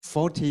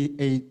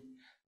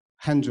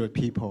 4,800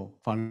 people,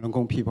 Falun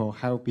Gong people,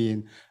 have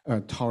been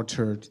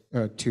tortured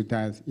to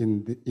death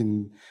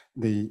in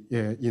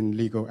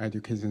legal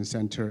education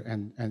center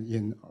and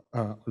in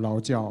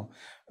Laojiao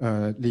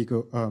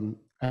legal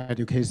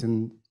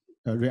education,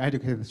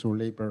 re-educated through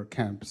labor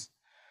camps.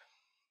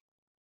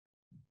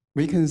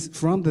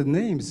 From the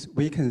names,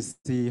 we can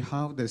see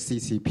how the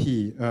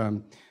CCP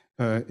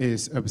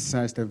is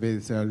obsessed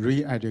with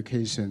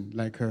re-education,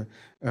 like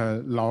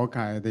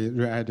Laogai, the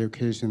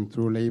re-education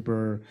through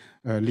labor,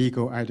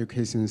 legal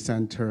education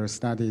center,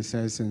 study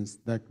sessions,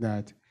 like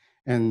that.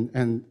 And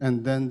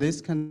then this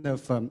kind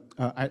of,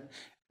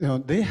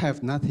 they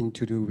have nothing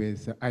to do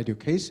with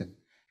education.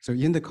 So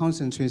in the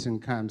concentration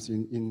camps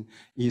in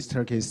East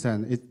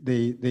Turkestan,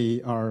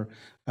 they are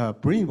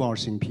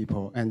brainwashing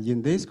people. And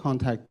in this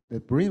context, the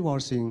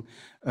brainwashing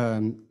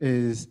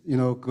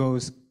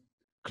goes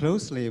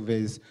closely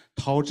with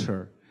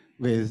torture,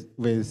 with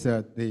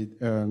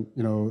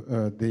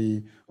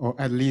or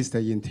at least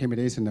the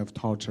intimidation of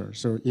torture.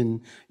 So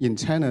in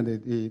China,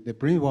 the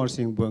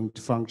brainwashing won't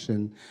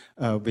function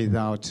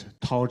without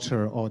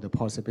torture or the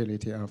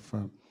possibility of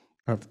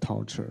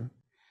torture.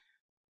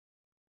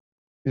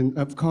 And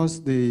of course,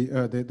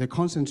 the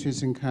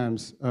concentration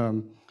camps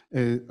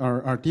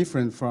are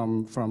different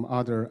from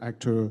other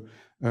actual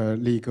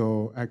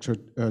legal,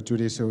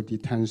 judicial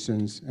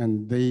detentions,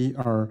 and they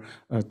are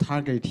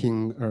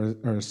targeting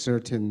a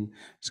certain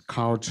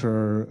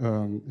culture,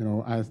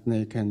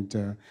 ethnic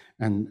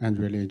and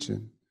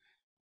religion.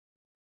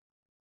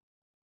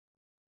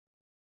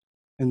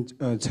 And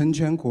Chen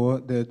Quanguo,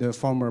 the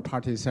former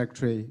party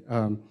secretary,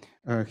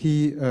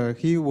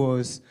 he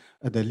was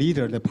the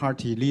leader, the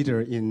party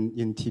leader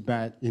in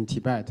Tibet,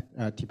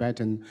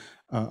 Tibetan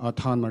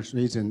autonomous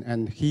region,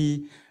 and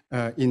he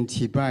in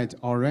Tibet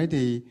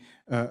already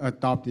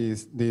adopted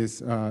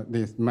this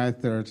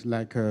method,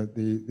 like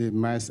the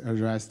mass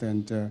arrest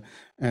and the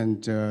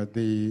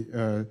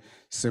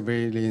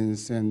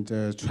surveillance and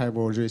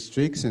travel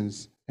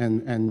restrictions,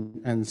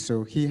 and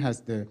so he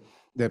has the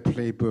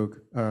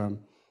playbook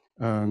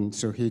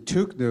So he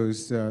took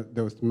those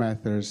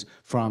methods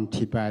from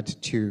Tibet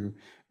to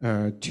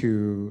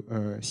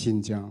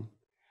Xinjiang.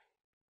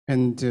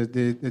 And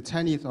the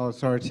Chinese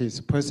authorities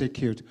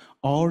persecute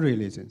all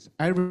religions,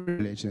 every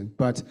religion,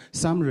 but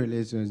some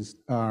religions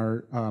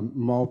are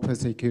more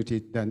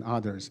persecuted than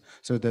others.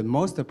 So the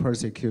most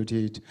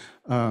persecuted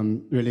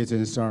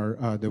religions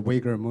are the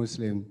Uyghur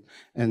Muslim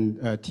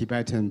and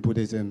Tibetan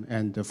Buddhism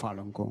and the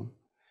Falun Gong.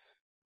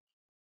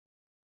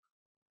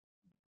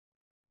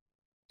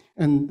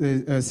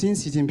 And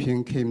since Xi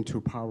Jinping came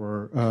to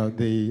power,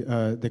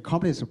 the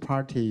Communist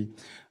Party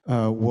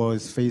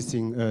was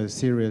facing a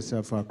series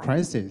of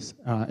crises.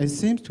 It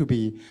seems to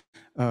be,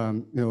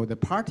 the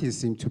parties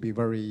seem to be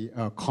very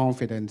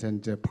confident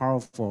and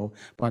powerful,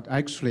 but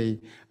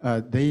actually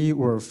they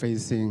were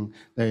facing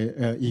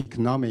the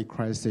economic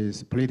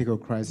crisis, political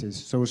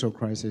crisis, social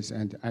crisis,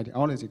 and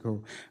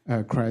ideological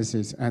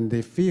crisis, and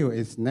they feel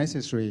it's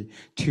necessary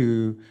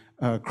to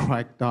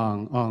crack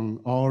down on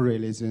all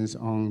religions,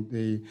 on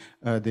the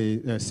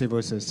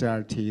civil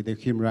society, the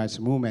human rights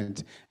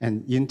movement,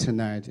 and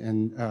internet,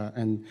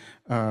 and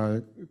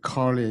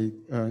college,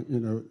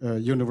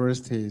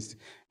 universities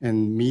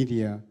and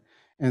media,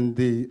 and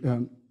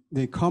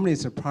the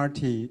Communist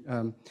Party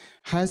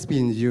has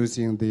been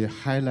using the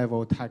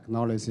high-level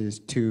technologies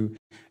to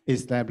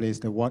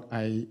establish what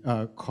I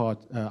call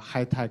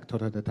high-tech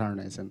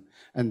totalitarianism.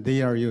 And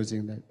they are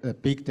using the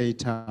big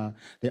data,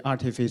 the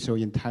artificial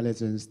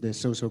intelligence, the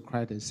social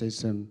credit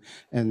system,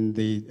 and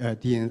the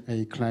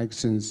DNA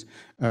collections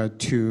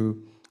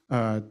to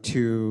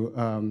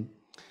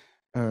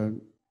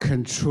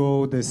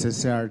control the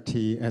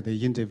society and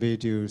the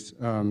individuals.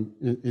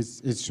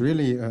 It's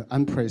really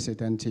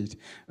unprecedented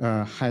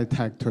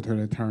high-tech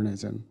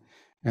totalitarianism.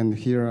 And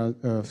here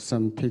are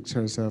some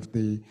pictures of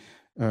the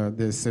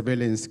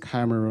surveillance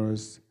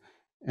cameras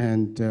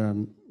and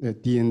the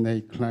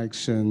DNA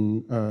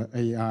collection,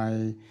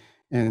 AI,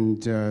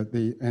 and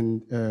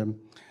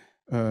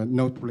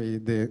notably,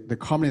 the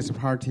Communist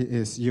Party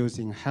is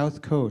using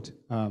health code,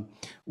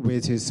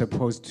 which is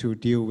supposed to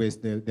deal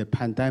with the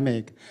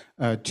pandemic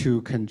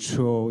to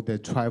control the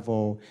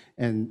travel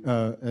and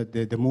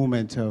the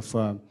movement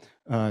of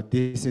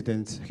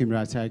dissidents, human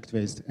rights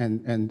activists,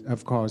 and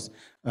of course,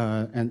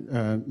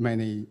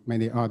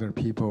 many other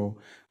people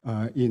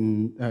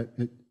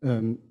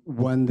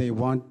when they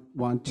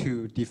want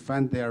to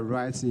defend their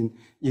rights in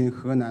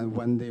Henan,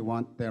 when they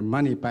want their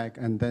money back,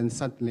 and then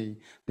suddenly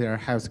their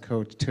health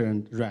code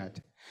turned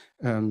red.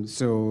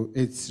 So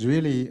it's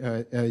really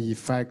an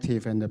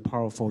effective and a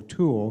powerful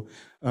tool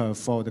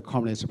for the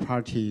Communist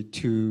Party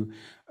to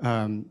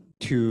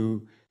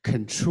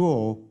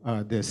control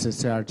the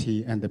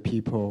society and the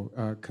people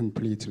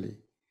completely.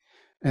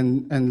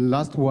 And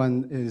last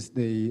one is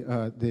the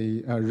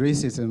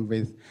racism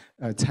with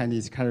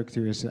Chinese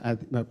characters.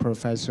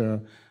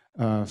 Professor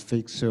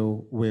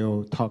Fiskesjö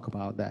will talk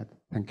about that.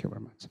 Thank you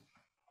very much.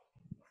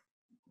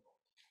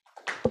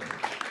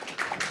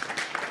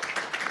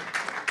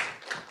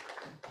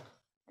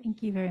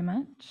 Thank you very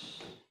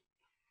much.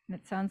 And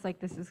it sounds like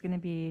this is going to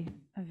be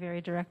a very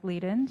direct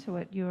lead-in to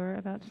what you're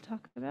about to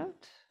talk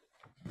about.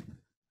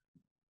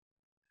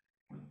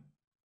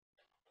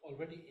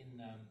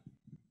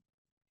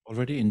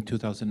 Already in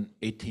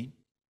 2018,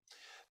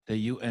 the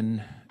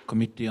UN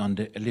Committee on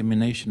the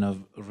Elimination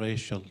of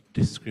Racial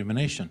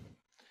Discrimination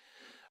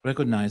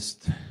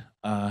recognized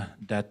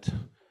that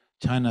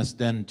China's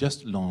then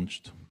just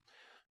launched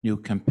new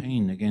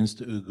campaign against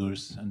the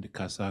Uyghurs and the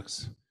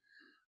Kazakhs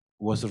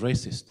was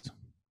racist.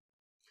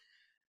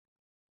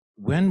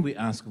 When we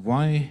ask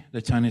why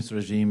the Chinese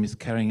regime is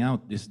carrying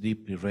out this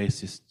deeply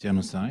racist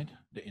genocide,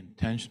 the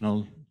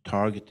intentional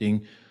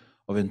targeting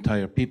of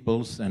entire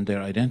peoples and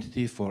their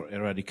identity for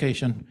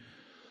eradication,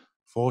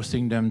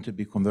 forcing them to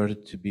be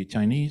converted to be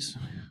Chinese,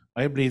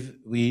 I believe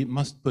we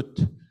must put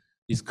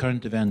these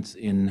current events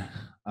in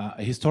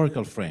a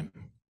historical frame.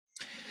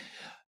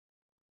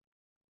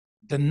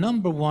 The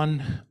number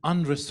one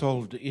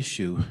unresolved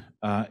issue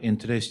in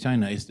today's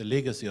China is the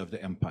legacy of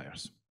the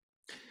empires.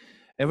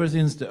 Ever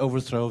since the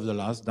overthrow of the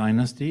last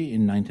dynasty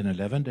in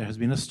 1911, there has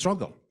been a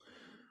struggle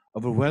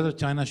over whether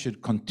China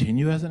should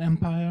continue as an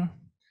empire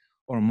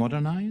or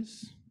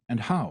modernize, and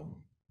how.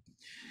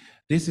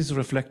 This is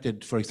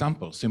reflected, for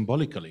example,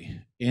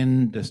 symbolically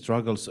in the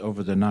struggles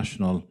over the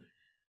national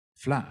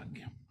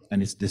flag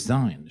and its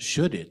design.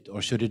 Should it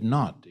or should it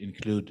not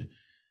include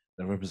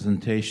the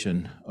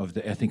representation of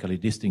the ethnically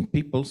distinct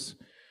peoples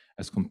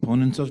as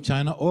components of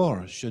China,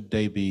 or should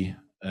they be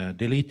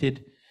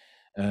deleted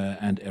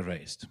and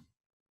erased?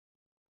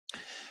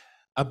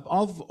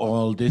 Above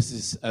all, this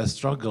is a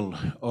struggle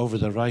over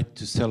the right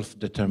to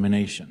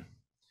self-determination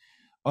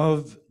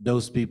of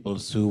those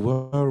peoples who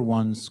were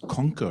once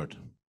conquered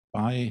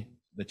by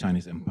the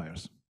Chinese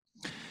empires.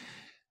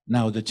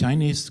 Now, the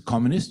Chinese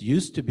communists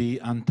used to be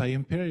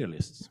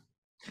anti-imperialists,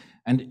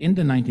 and in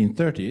the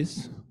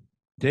 1930s,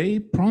 they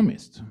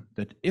promised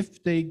that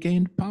if they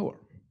gained power,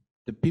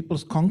 the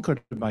peoples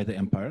conquered by the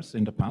empires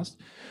in the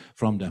past,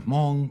 from the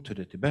Hmong to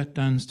the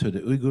Tibetans to the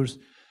Uyghurs,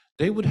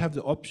 they would have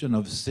the option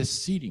of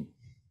seceding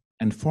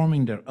and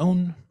forming their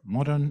own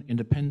modern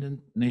independent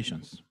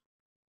nations,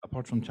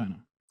 apart from China.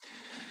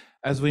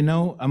 As we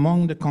know,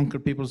 among the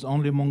conquered peoples,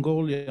 only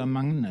Mongolia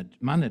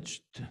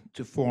managed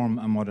to form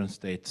a modern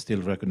state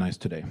still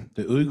recognized today.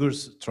 The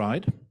Uyghurs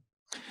tried.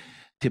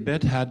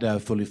 Tibet had a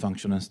fully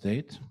functional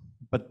state,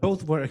 but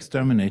both were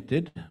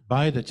exterminated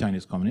by the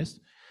Chinese communists,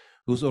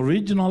 whose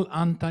original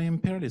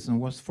anti-imperialism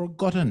was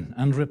forgotten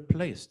and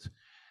replaced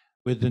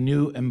with the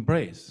new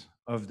embrace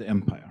of the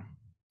empire.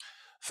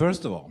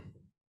 First of all,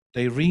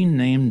 they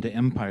renamed the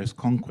empire's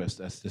conquest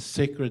as the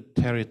sacred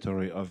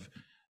territory of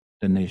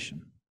the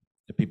nation,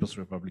 the People's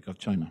Republic of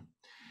China.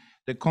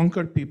 The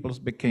conquered peoples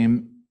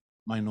became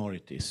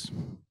minorities,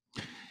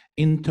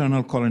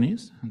 internal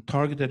colonies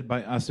targeted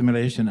by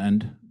assimilation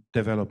and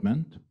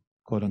development,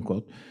 quote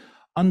unquote,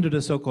 under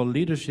the so-called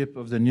leadership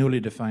of the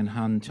newly defined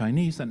Han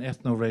Chinese, an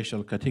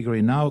ethno-racial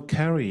category now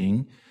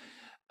carrying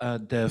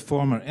the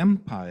former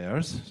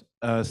empire's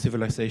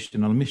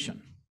civilizational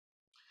mission.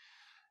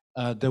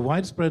 The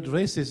widespread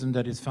racism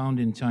that is found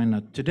in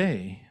China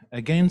today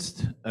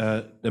against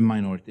the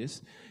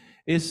minorities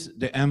is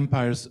the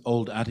empire's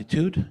old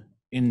attitude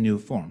in new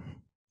form.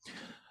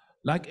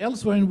 Like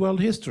elsewhere in world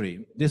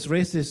history, this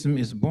racism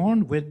is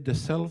born with the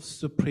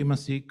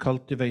self-supremacy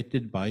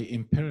cultivated by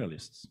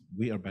imperialists.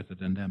 We are better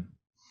than them.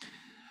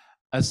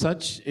 As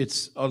such,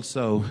 it's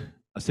also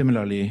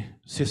similarly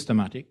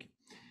systematic,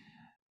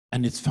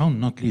 and it's found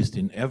not least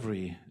in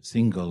every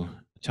single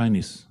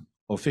Chinese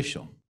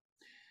official.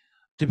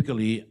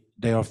 Typically,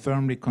 they are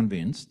firmly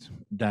convinced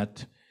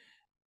that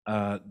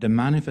the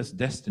manifest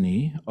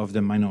destiny of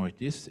the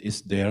minorities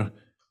is their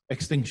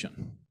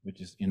extinction,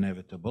 which is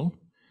inevitable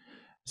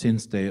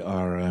since they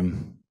are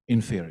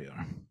inferior.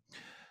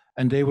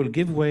 And they will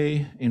give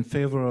way in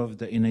favor of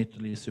the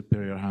innately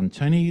superior Han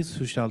Chinese,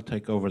 who shall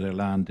take over their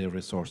land, their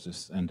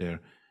resources, and their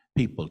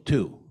people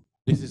too.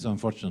 This is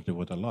unfortunately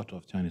what a lot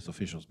of Chinese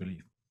officials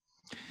believe.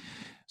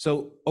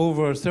 So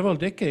over several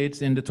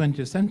decades in the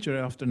 20th century,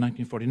 after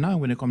 1949,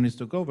 when the communists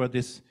took over,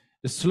 the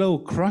slow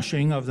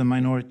crushing of the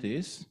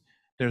minorities,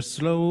 their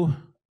slow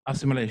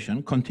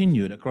assimilation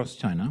continued across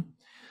China,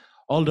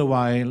 all the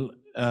while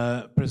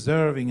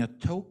preserving a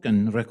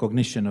token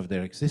recognition of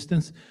their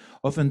existence,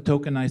 often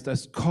tokenized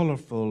as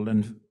colorful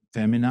and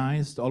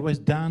feminized, always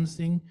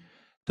dancing,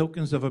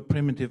 tokens of a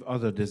primitive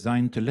other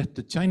designed to let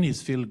the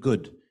Chinese feel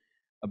good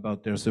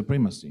about their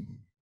supremacy.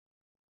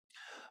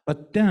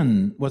 But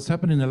then what's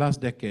happened in the last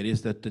decade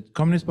is that the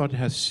Communist Party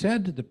has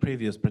shed the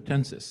previous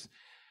pretenses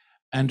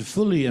and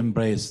fully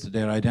embraced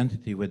their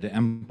identity with the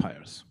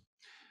empires.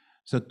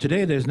 So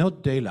today there's no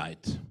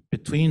daylight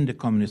between the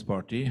Communist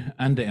Party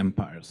and the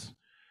empires.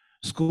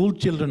 School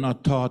children are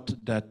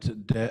taught that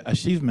the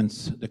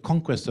achievements, the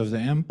conquests of the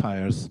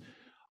empires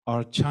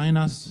are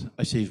China's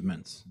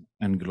achievements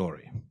and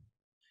glory.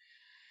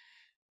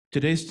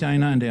 Today's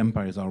China and the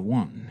empires are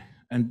one.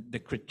 And the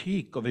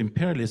critique of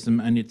imperialism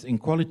and its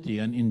inequality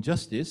and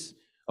injustice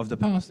of the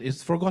past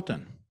is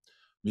forgotten.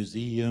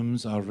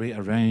 Museums are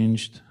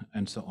rearranged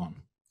and so on.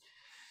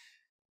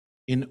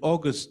 In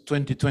August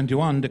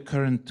 2021, the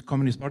current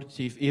Communist Party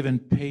chief even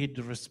paid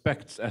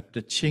respects at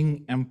the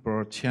Qing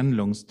Emperor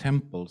Qianlong's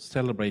temple,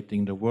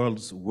 celebrating the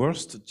world's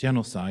worst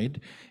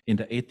genocide in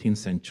the 18th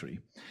century.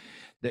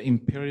 The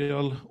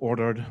imperial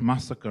ordered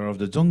massacre of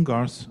the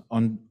Dzungars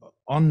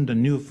on the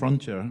new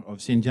frontier of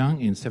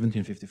Xinjiang in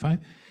 1755,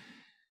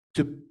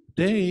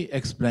 today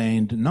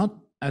explained not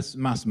as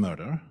mass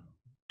murder,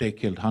 they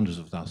killed hundreds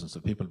of thousands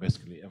of people,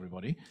 basically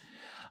everybody,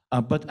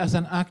 but as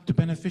an act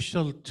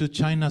beneficial to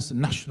China's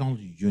national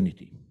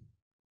unity.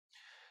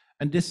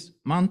 And this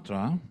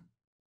mantra,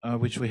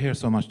 which we hear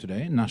so much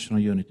today, national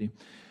unity,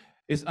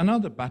 is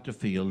another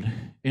battlefield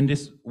in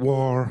this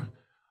war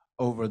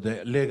over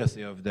the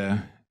legacy of the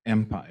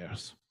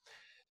empires.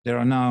 There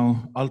are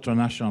now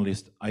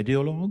ultra-nationalist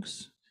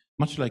ideologues,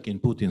 much like in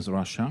Putin's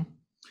Russia,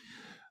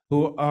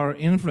 who are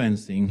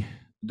influencing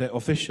the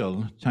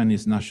official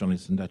Chinese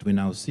nationalism that we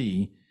now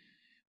see.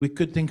 We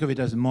could think of it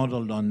as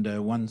modeled on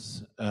the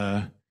once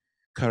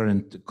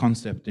current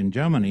concept in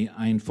Germany,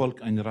 ein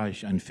Volk, ein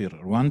Reich, ein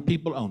Führer. One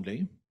people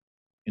only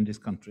in this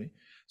country,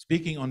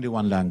 speaking only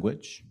one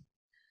language,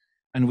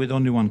 and with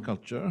only one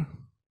culture,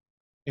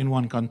 in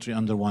one country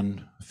under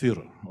one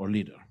Führer or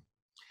leader.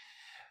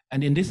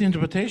 And in this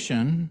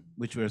interpretation,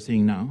 which we're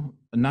seeing now,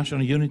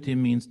 national unity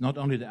means not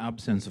only the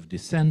absence of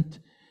dissent,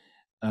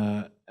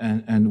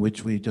 and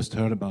which we just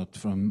heard about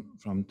from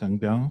Tang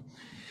Biao,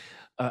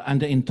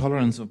 and the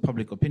intolerance of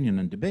public opinion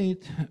and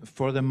debate.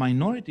 For the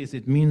minorities,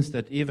 it means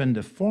that even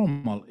the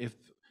formal, if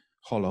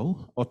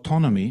hollow,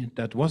 autonomy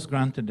that was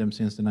granted them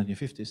since the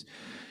 1950s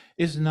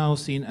is now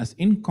seen as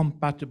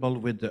incompatible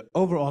with the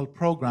overall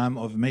program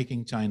of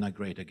making China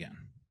great again.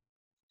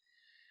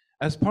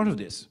 As part of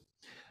this,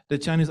 the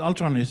Chinese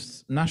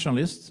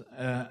ultra-nationalists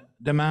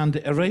demand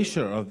the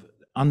erasure of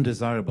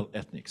undesirable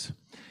ethnics.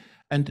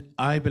 And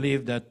I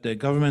believe that the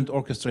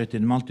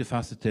government-orchestrated,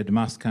 multifaceted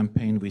mass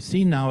campaign we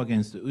see now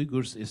against the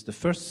Uyghurs is the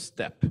first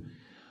step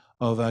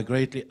of a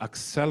greatly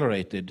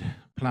accelerated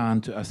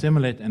plan to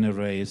assimilate and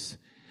erase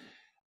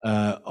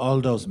all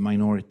those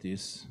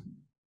minorities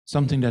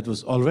something that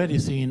was already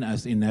seen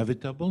as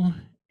inevitable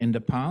in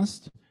the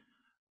past,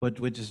 but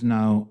which is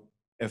now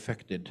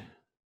affected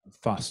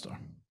faster.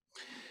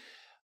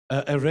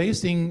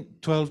 Erasing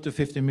 12 to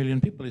 50 million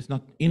people is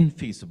not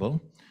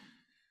infeasible.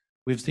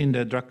 We've seen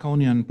the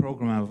draconian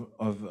program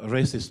of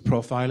racist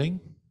profiling,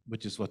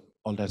 which is what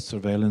all that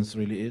surveillance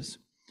really is.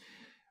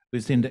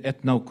 We've seen the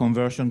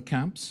ethno-conversion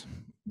camps.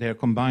 They're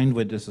combined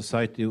with the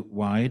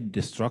society-wide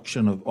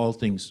destruction of all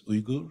things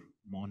Uyghur,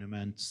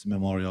 monuments,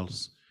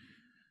 memorials,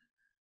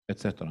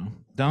 etc.,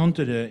 down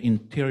to the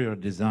interior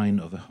design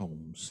of the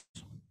homes.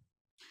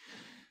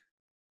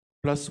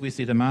 Plus, we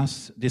see the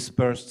mass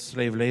dispersed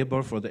slave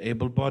labor for the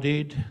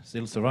able-bodied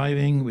still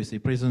surviving. We see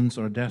prisons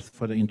or death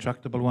for the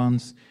intractable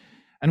ones.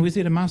 And we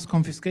see the mass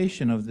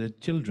confiscation of the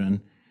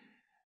children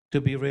to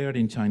be reared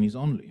in Chinese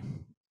only.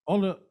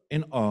 All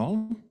in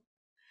all,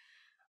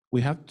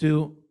 we have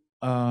to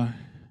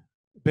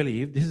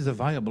believe this is a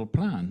viable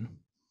plan,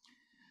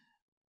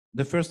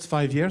 the first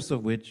 5 years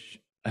of which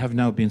have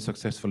now been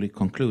successfully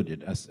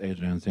concluded, as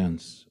Adrian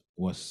Jens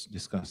was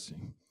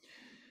discussing.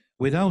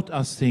 Without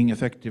us seeing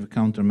effective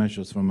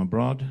countermeasures from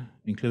abroad,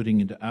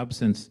 including in the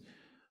absence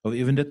of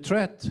even the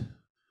threat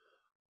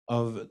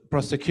of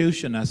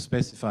prosecution as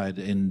specified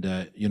in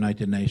the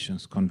United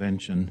Nations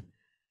Convention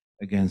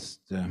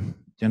Against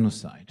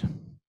Genocide,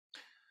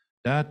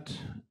 that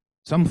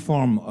some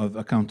form of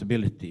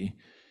accountability,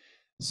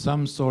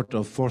 some sort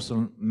of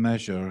forceful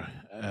measure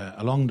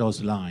along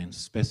those lines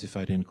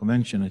specified in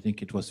convention, I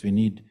think is what we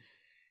need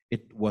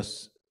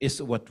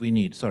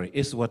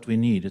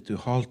to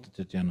halt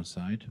the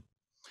genocide.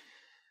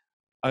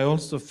 I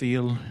also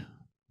feel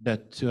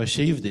that to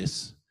achieve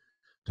this,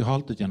 to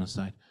halt the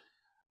genocide,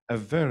 a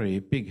very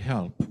big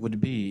help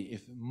would be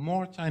if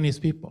more Chinese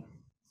people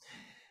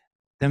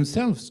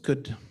themselves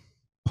could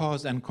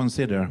pause and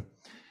consider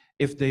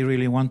if they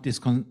really want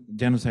this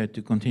genocide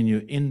to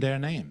continue in their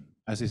name,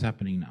 as is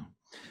happening now.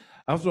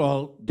 After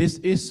all, this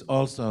is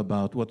also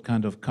about what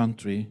kind of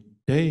country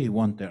they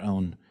want their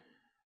own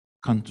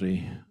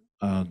country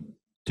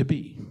to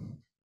be,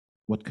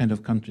 what kind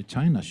of country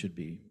China should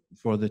be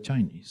for the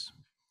Chinese.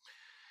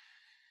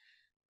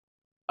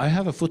 I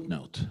have a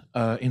footnote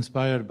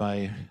inspired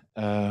by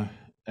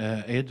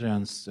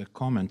Adrian's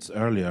comments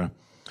earlier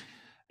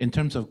in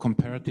terms of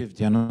comparative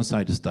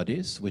genocide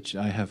studies, which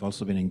I have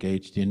also been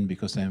engaged in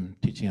because I'm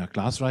teaching a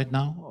class right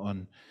now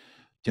on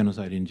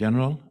genocide in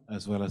general,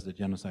 as well as the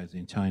genocides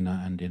in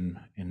China and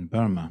in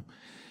Burma.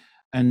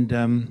 And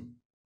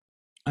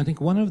I think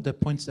one of the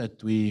points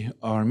that we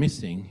are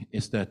missing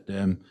is that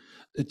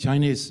the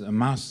Chinese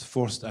mass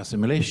forced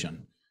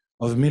assimilation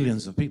of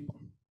millions of people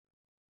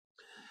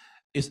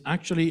is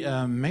actually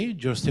a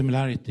major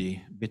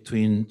similarity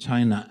between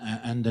China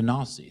and the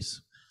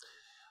Nazis.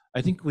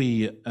 I think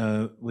we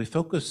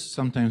focus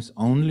sometimes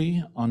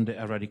only on the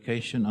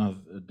eradication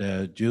of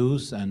the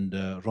Jews and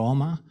the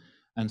Roma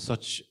and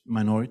such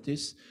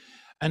minorities,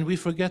 and we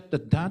forget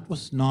that that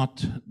was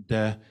not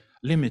the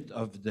limit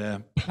of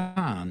the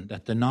plan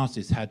that the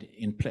Nazis had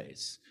in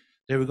place.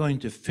 They were going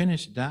to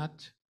finish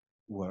that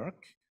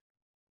work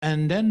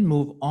and then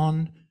move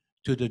on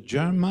to the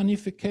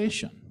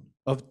Germanification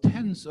of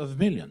tens of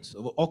millions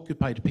of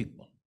occupied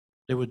people.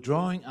 They were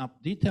drawing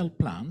up detailed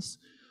plans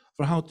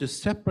for how to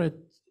separate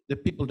the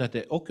people that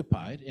they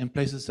occupied in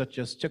places such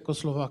as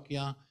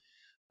Czechoslovakia,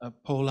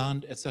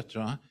 Poland,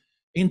 etc.,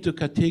 into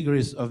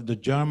categories of the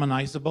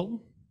Germanizable,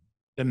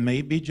 the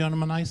maybe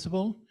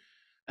Germanizable,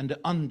 and the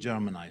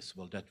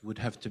un-Germanizable that would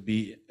have to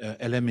be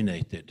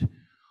eliminated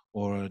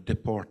or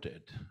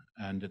deported.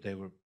 And they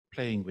were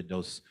playing with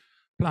those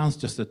plans,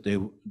 just that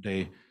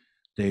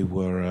they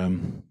were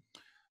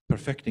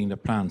perfecting the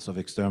plans of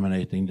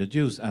exterminating the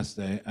Jews as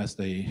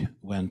they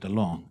went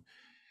along.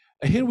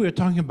 Here we're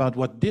talking about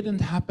what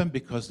didn't happen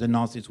because the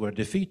Nazis were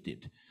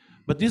defeated.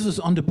 But this was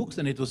on the books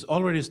and it was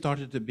already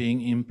started to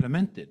being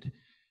implemented.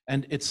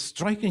 And it's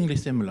strikingly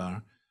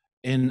similar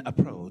in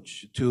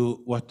approach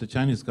to what the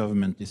Chinese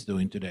government is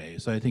doing today.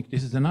 So I think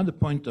this is another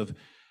point of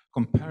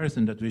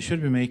comparison that we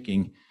should be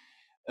making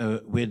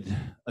with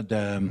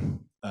the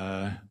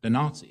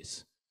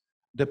Nazis.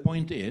 The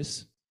point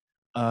is,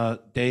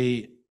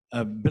 they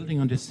building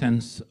on this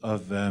sense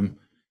of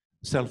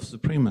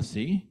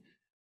self-supremacy,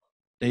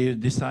 they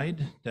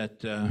decide that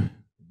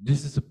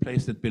this is a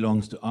place that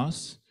belongs to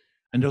us,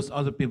 and those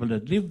other people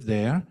that live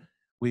there,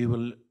 we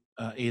will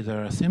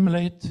either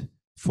assimilate,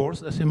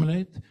 force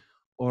assimilate,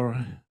 or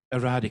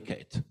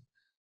eradicate.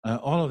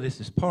 All of this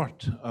is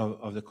part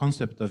of the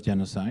concept of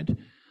genocide,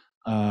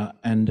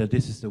 and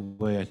this is the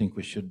way I think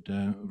we should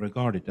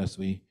regard it as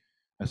we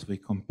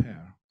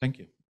compare. Thank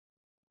you.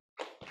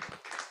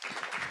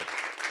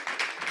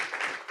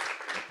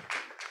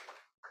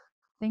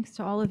 Thanks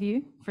to all of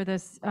you for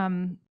this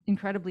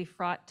incredibly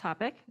fraught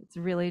topic. It's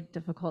really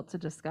difficult to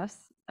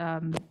discuss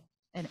in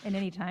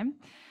any time.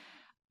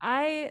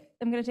 I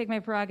am going to take my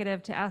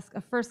prerogative to ask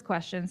a first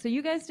question. So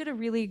you guys did a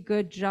really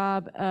good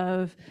job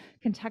of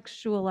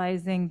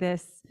contextualizing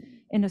this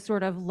in a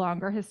sort of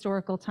longer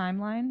historical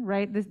timeline,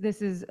 right?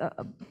 This is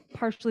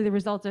partially the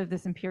result of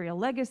this imperial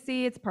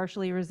legacy. It's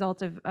partially a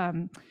result of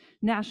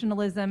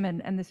nationalism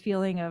and this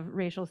feeling of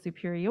racial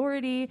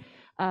superiority.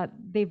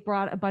 They've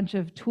brought a bunch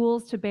of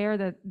tools to bear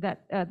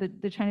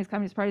the Chinese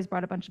Communist Party has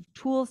brought a bunch of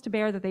tools to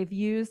bear that they've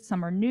used.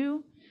 Some are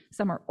new,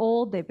 some are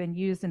old. They've been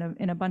used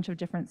in a bunch of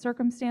different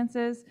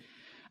circumstances.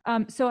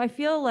 So I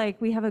feel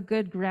like we have a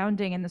good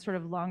grounding in the sort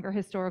of longer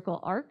historical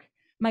arc.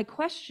 My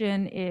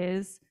question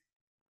is,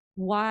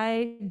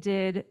 why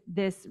did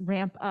this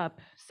ramp up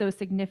so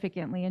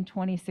significantly in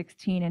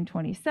 2016 and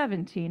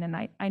 2017?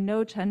 And I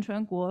know Chen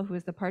Chunguo, who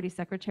is the party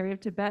secretary of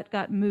Tibet,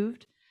 got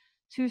moved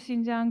to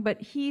Xinjiang, but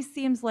he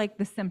seems like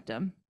the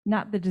symptom,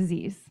 not the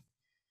disease.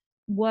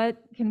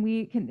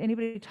 Can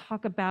anybody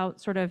talk about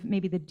sort of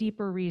maybe the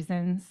deeper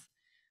reasons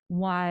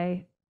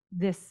why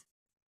this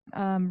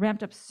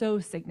ramped up so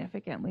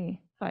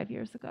significantly 5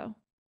 years ago?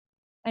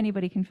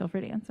 Anybody can feel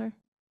free to answer.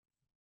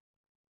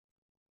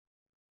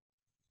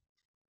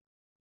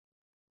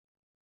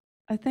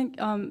 I think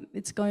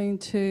it's going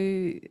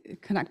to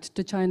connect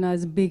to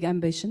China's big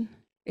ambition.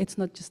 It's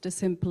not just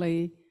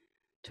simply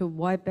to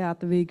wipe out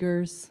the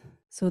Uyghurs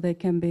so they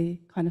can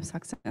be kind of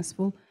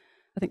successful.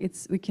 I think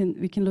we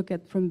can look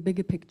at from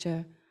bigger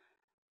picture.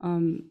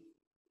 The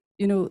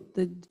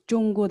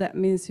Zhongguo, that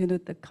means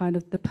the kind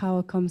of the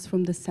power comes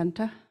from the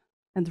center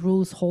and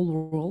rules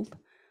whole world.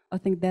 I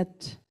think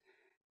that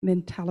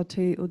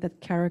mentality or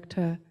that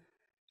character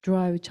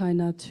drive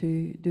China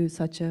to do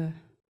such a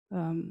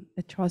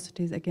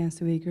atrocities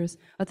against Uyghurs.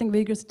 I think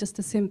Uyghurs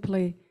just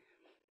simply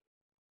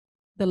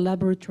the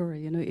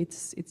laboratory.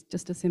 It's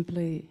just a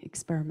simply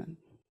experiment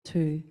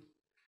to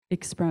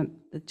experiment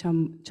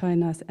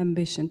China's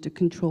ambition to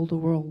control the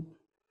world,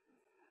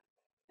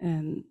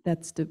 and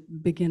that's the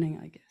beginning,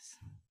 I guess.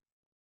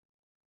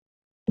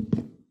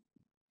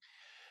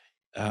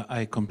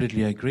 I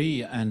completely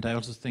agree, and I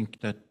also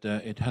think that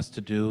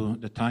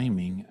the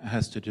timing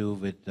has to do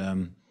with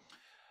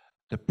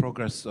the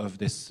progress of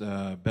this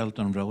Belt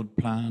and Road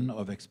plan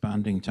of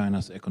expanding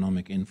China's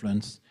economic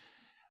influence.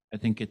 I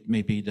think it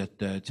may be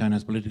that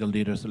China's political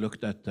leaders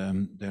looked at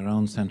their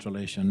own Central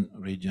Asian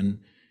region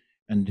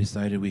and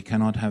decided we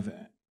cannot have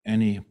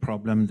any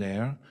problem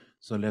there,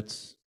 so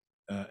let's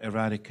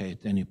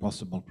eradicate any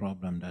possible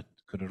problem that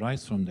could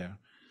arise from there.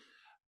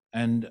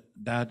 And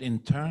that in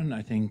turn,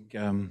 I think,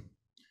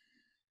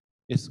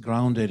 is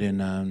grounded in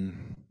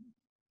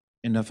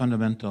a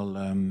fundamental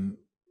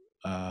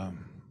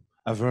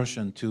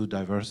aversion to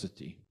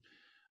diversity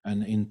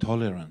and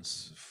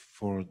intolerance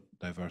for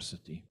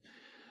diversity.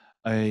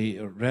 I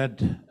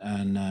read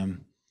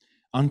an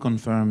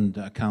unconfirmed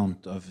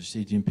account of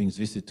Xi Jinping's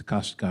visit to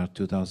Kashgar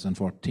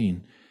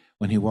 2014,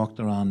 when he walked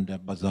around the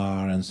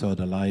bazaar and saw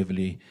the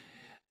lively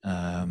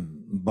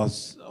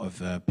buzz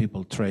of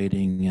people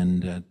trading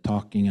and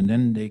talking, and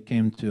then they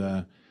came to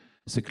a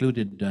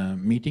secluded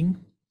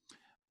meeting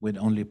with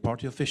only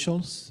party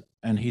officials,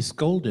 and he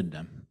scolded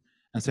them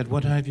and said,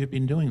 "What have you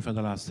been doing for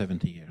the last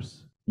 70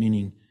 years?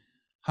 Meaning,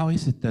 how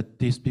is it that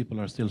these people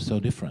are still so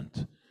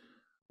different?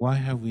 Why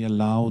have we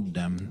allowed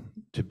them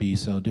to be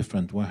so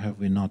different? Why have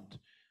we not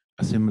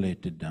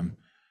assimilated them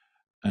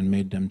and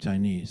made them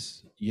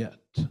Chinese yet?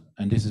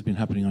 And this has been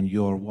happening on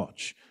your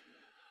watch."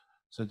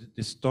 So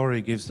this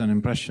story gives an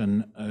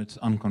impression, it's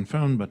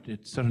unconfirmed, but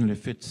it certainly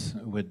fits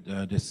with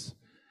this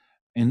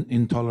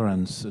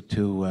intolerance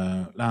to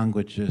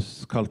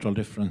languages, cultural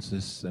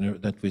differences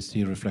that we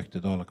see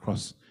reflected all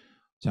across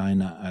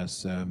China,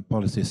 as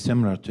policies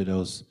similar to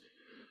those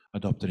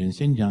adopted in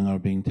Xinjiang are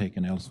being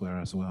taken elsewhere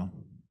as well.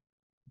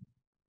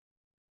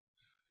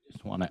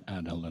 Just want to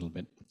add a little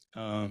bit.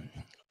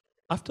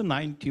 After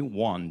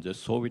 91, the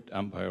Soviet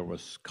Empire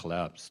was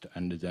collapsed,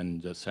 and then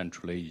the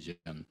Central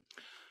Asian,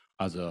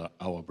 as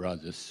our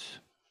brothers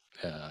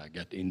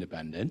get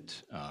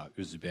independent,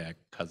 Uzbek,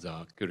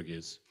 Kazakh,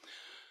 Kyrgyz,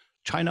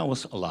 China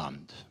was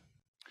alarmed,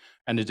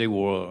 and they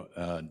were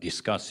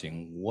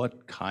discussing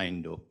what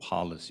kind of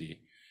policy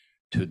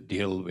to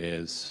deal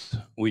with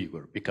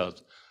Uyghur,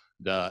 because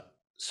the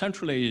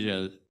Central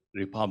Asian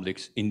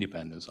republic's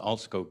independence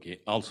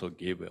also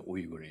gave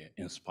Uyghur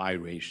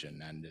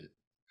inspiration and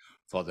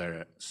for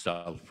their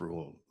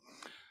self-rule.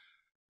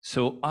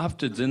 So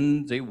after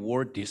then, they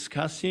were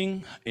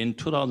discussing in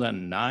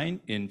 2009,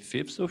 in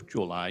 5th of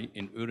July,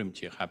 in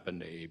Urumqi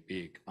happened a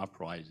big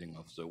uprising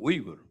of the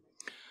Uyghur.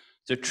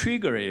 The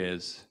trigger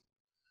is,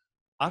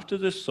 after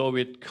the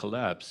Soviet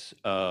collapse,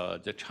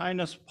 the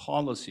China's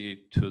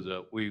policy to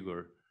the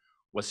Uyghur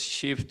was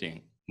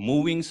shifting,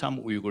 moving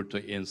some Uyghur to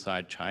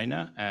inside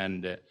China,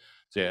 and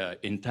they're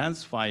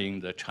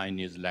intensifying the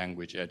Chinese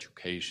language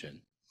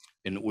education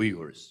in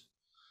Uyghurs.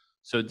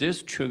 So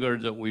this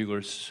triggered the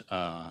Uyghurs'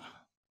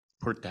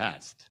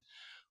 protest.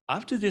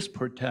 After this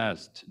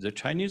protest, the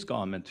Chinese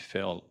government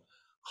felt,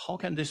 how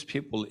can these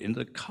people in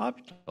the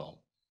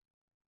capital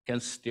can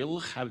still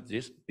have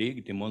this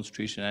big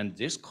demonstration and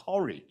this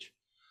courage?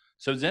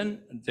 So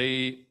then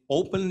they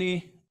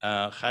openly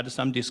had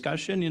some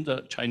discussion in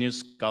the Chinese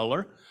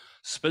scholar,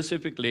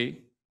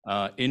 specifically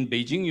in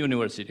Beijing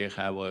University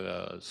have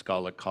a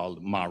scholar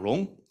called Ma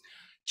Rong,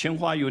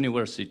 Tsinghua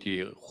University,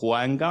 Hu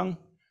Angang,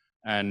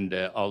 and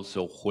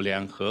also Hu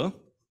Lianhe.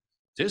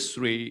 These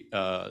three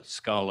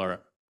scholars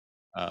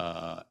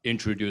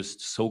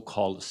introduced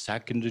so-called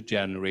second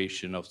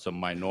generation of the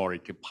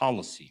minority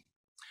policy,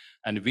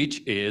 and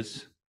which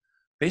is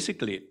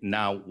basically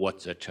now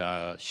what the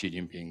Xi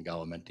Jinping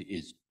government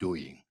is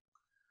doing.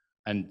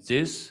 And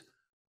this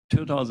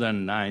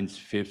 2009,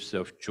 5th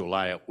of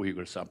July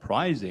Uyghurs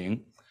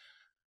uprising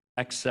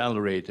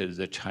accelerated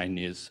the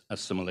Chinese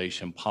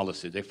assimilation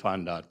policy. They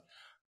found out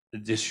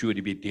this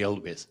should be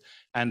dealt with.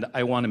 And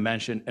I want to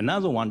mention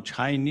another one,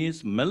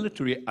 Chinese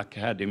military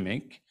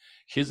academic.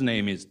 His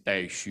name is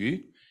Dai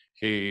Xu.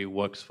 He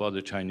works for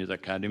the Chinese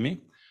Academy.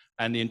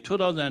 And in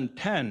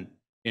 2010,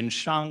 in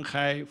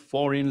Shanghai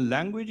Foreign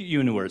Language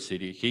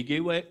University, he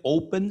gave an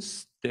open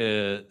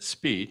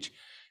speech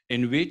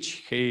in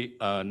which he,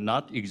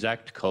 not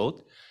exact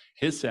quote,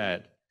 he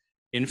said,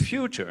 in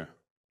future,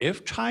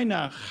 if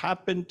China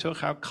happened to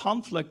have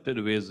conflicted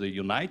with the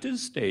United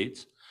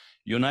States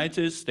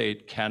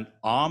can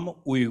arm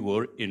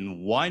Uyghur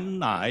in one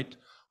night,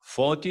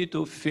 40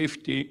 to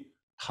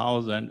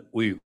 50,000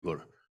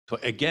 Uyghur to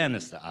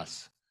against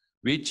us,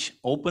 which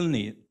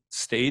openly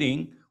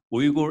stating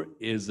Uyghur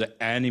is the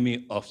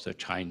enemy of the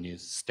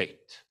Chinese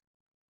state.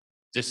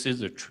 This is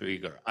the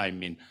trigger, I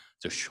mean,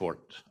 the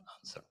short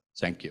answer.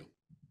 Thank you.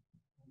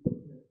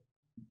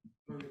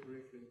 Very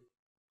briefly.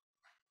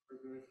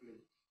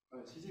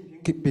 Xi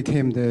Jinping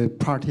became the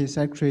party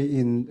secretary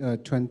in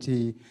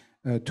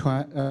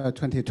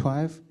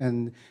 2012,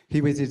 and he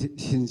visited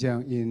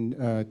Xinjiang in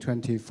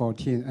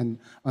 2014. And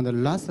on the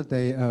last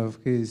day of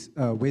his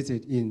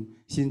visit in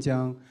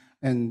Xinjiang,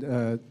 and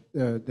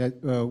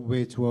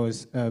which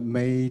was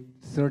May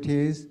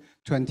 30th,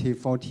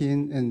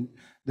 2014, and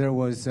there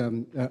was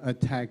an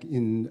attack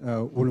in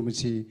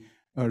Urumqi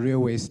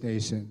railway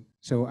station.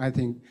 So I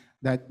think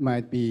that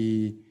might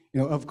be,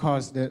 of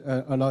course,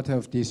 a lot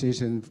of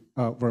decisions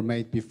were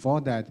made before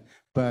that,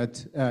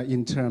 but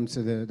in terms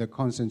of the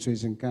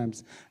concentration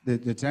camps,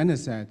 the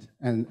genocide,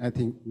 and I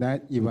think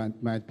that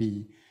event might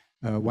be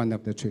one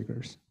of the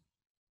triggers.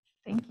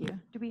 Thank you.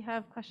 Do we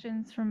have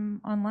questions from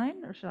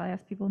online, or should I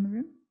ask people in the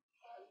room?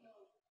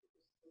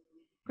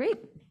 Great.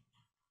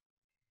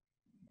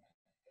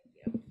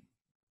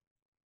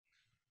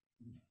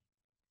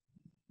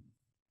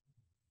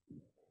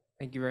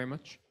 Thank you very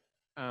much.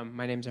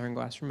 My name is Aaron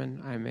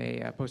Glasserman. I'm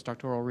a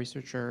postdoctoral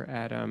researcher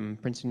at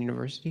Princeton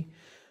University.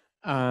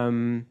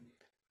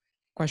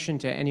 Question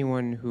to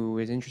anyone who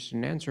is interested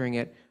in answering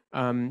it.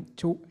 How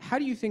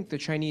do you think the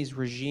Chinese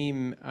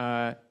regime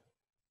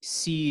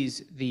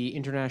sees the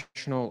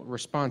international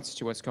response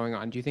to what's going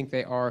on? Do you think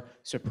they are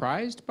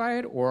surprised by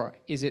it, or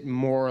is it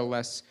more or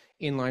less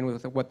in line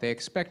with what they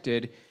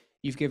expected?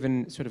 You've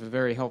given sort of a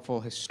very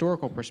helpful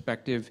historical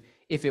perspective.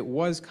 If it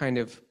was kind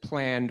of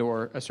planned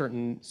or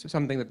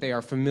something that they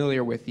are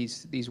familiar with,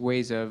 these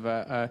ways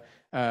of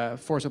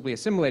forcibly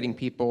assimilating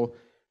people,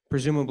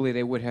 presumably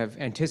they would have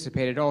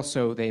anticipated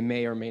also they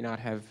may or may not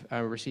have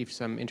received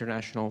some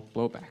international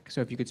blowback.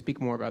 So if you could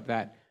speak more about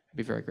that, I'd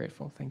be very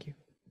grateful. Thank you.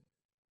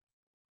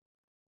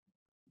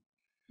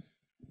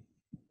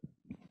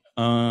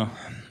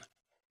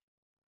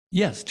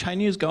 Yes,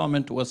 Chinese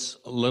government was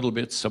a little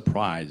bit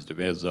surprised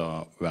with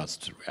the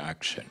West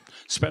reaction,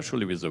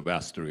 especially with the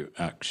West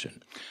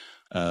reaction.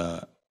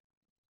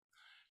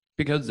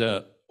 Because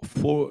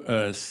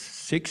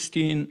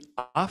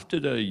after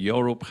the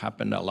Europe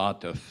happened, a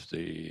lot of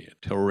the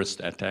terrorist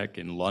attack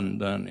in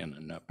London,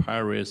 in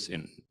Paris,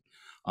 in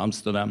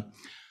Amsterdam,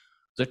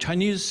 the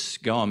Chinese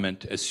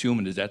government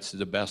assumed that's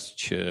the best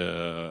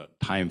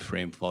time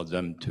frame for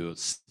them to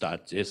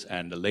start this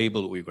and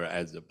label Uyghur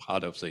as a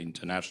part of the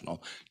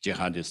international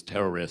jihadist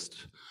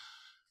terrorist.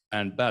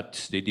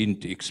 But they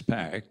didn't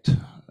expect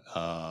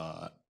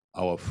our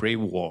free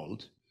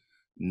world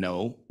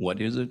know what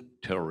is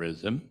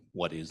terrorism,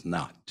 what is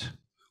not,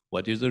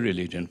 what is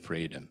religion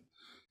freedom.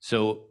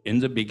 So in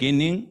the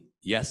beginning,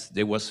 yes,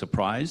 they were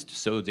surprised,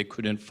 so they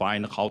couldn't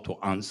find how to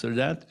answer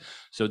that.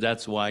 So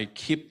that's why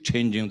keep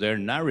changing their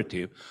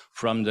narrative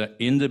from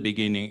in the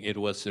beginning, it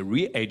was a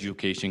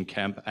re-education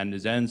camp, and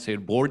then say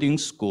boarding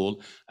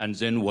school, and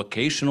then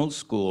vocational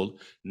school.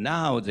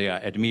 Now they are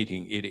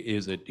admitting it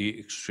is a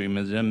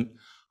de-extremism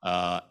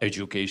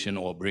education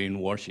or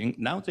brainwashing.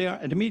 Now they are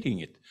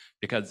admitting it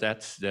because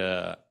that's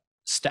the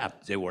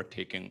step they were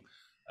taking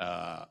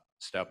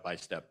step by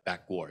step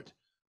backward.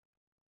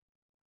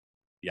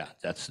 Yeah,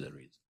 that's the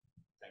reason.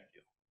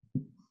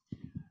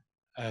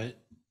 If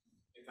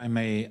I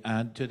may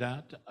add to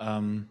that,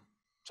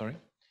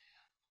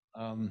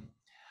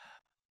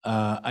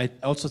 I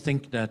also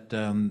think that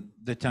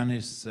the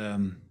Chinese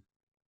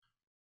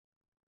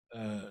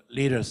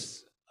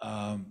leaders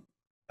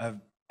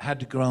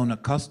had grown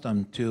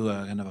accustomed to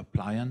a kind of a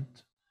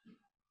pliant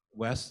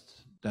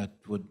West that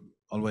would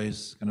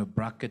always kind of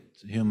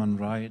bracket human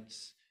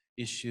rights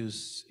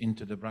issues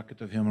into the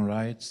bracket of human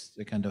rights.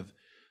 They kind of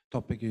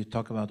topic you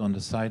talk about on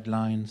the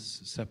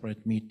sidelines,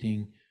 separate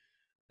meeting.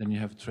 Then you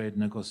have trade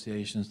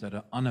negotiations that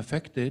are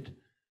unaffected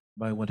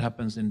by what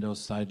happens in those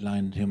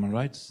sidelined human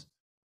rights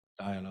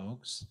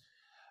dialogues.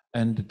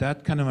 And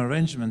that kind of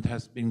arrangement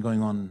has been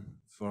going on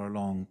for a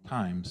long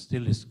time,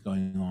 still is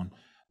going on.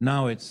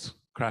 Now it's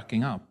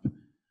cracking up,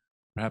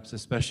 perhaps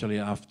especially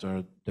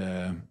after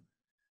the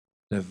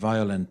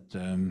violent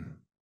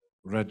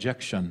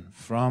rejection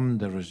from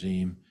the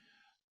regime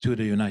to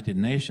the United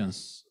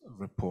Nations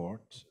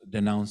report,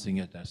 denouncing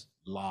it as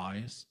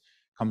lies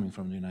coming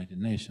from the United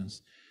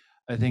Nations.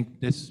 I think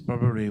this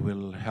probably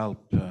will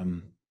help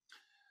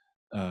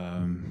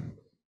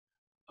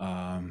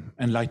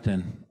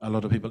enlighten a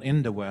lot of people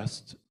in the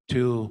West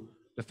to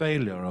the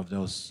failure of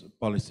those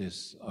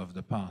policies of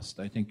the past.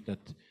 I think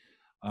that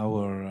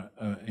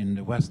in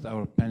the West,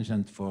 our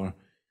penchant for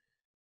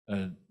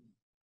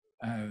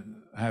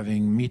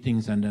having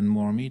meetings and then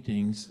more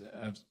meetings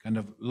have kind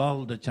of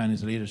lulled the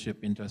Chinese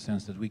leadership into a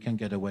sense that we can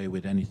get away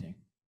with anything.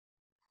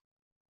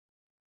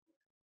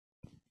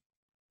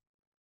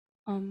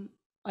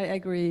 I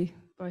agree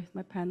with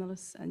my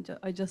panelists, and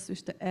I just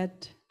wish to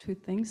add two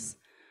things.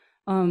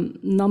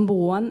 Number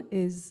one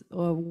is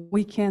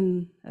we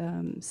can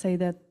say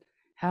that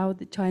how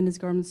the Chinese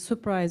government's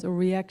surprise or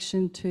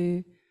reaction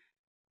to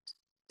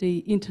the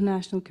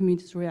international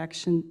community's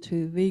reaction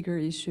to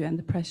Uyghur issue and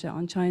the pressure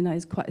on China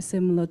is quite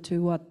similar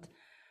to what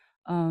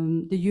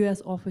the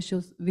US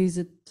officials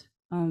visit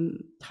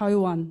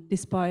Taiwan,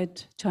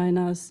 despite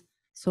China's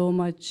so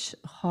much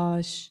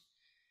harsh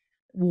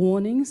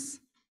warnings.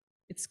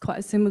 It's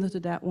quite similar to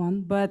that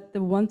one. But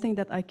the one thing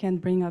that I can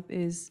bring up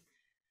is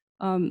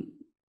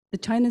the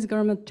Chinese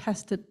government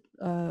tested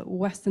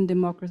Western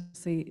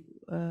democracy,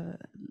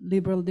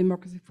 liberal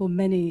democracy for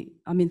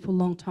for a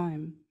long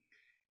time.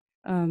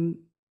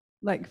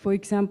 Like, for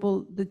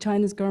example, the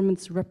Chinese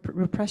government's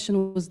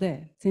repression was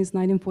there since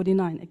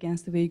 1949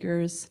 against the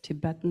Uyghurs,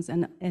 Tibetans,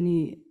 and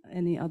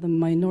any other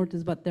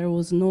minorities, but there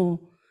was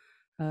no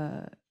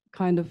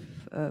kind of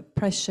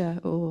pressure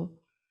or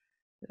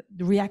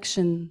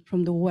reaction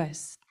from the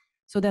West.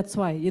 So that's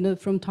why,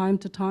 from time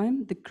to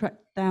time, the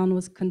crackdown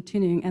was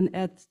continuing, and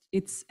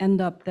it's end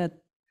up that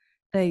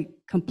they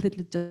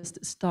completely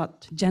just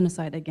start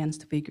genocide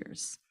against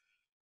Uyghurs.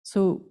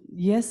 So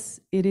yes,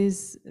 it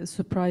is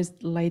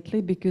surprised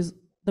lately because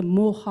the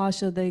more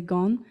harsher they've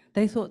gone,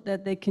 they thought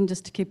that they can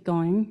just keep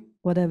going,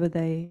 whatever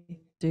they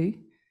do.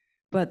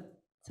 But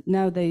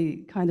now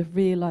they kind of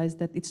realize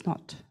that it's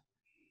not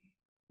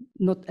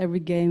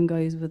every game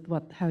goes with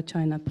how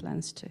China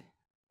plans to.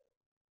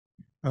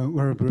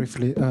 Very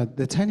briefly,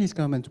 the Chinese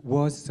government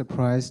was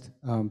surprised,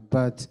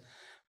 but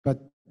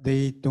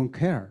they don't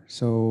care.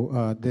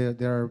 So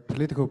their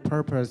political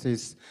purpose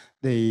is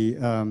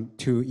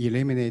to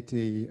eliminate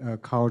the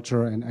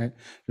culture and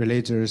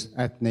religious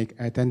ethnic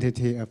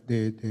identity of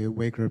the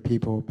Uyghur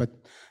people.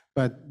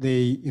 But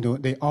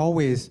they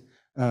always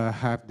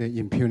have the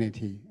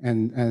impunity,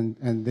 and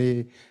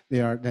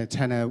that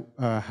China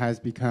has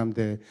become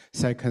the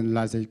second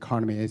largest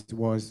economy.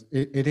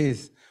 It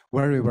is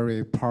very,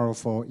 very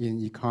powerful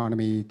in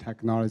economy,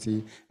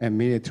 technology, and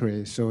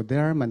military. So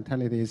their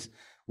mentality is,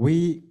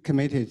 we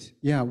commit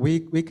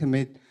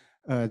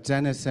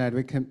genocide.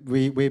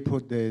 We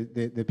put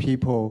the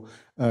people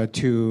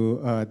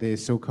to the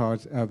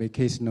so-called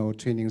vocational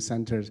training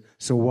centers.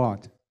 So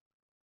what?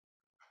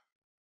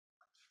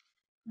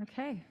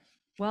 Okay.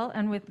 Well,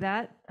 and with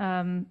that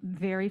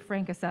very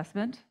frank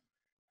assessment,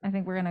 I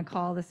think we're going to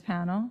call this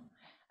panel.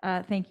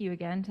 Thank you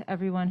again to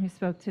everyone who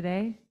spoke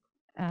today,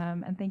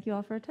 and thank you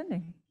all for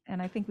attending.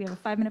 And I think we have a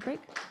 5-minute break.